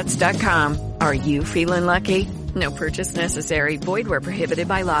LuckyLandSlots.com. Are you feeling lucky? No purchase necessary. Void where prohibited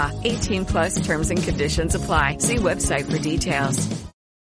by law. 18+ terms and conditions apply. See website for details.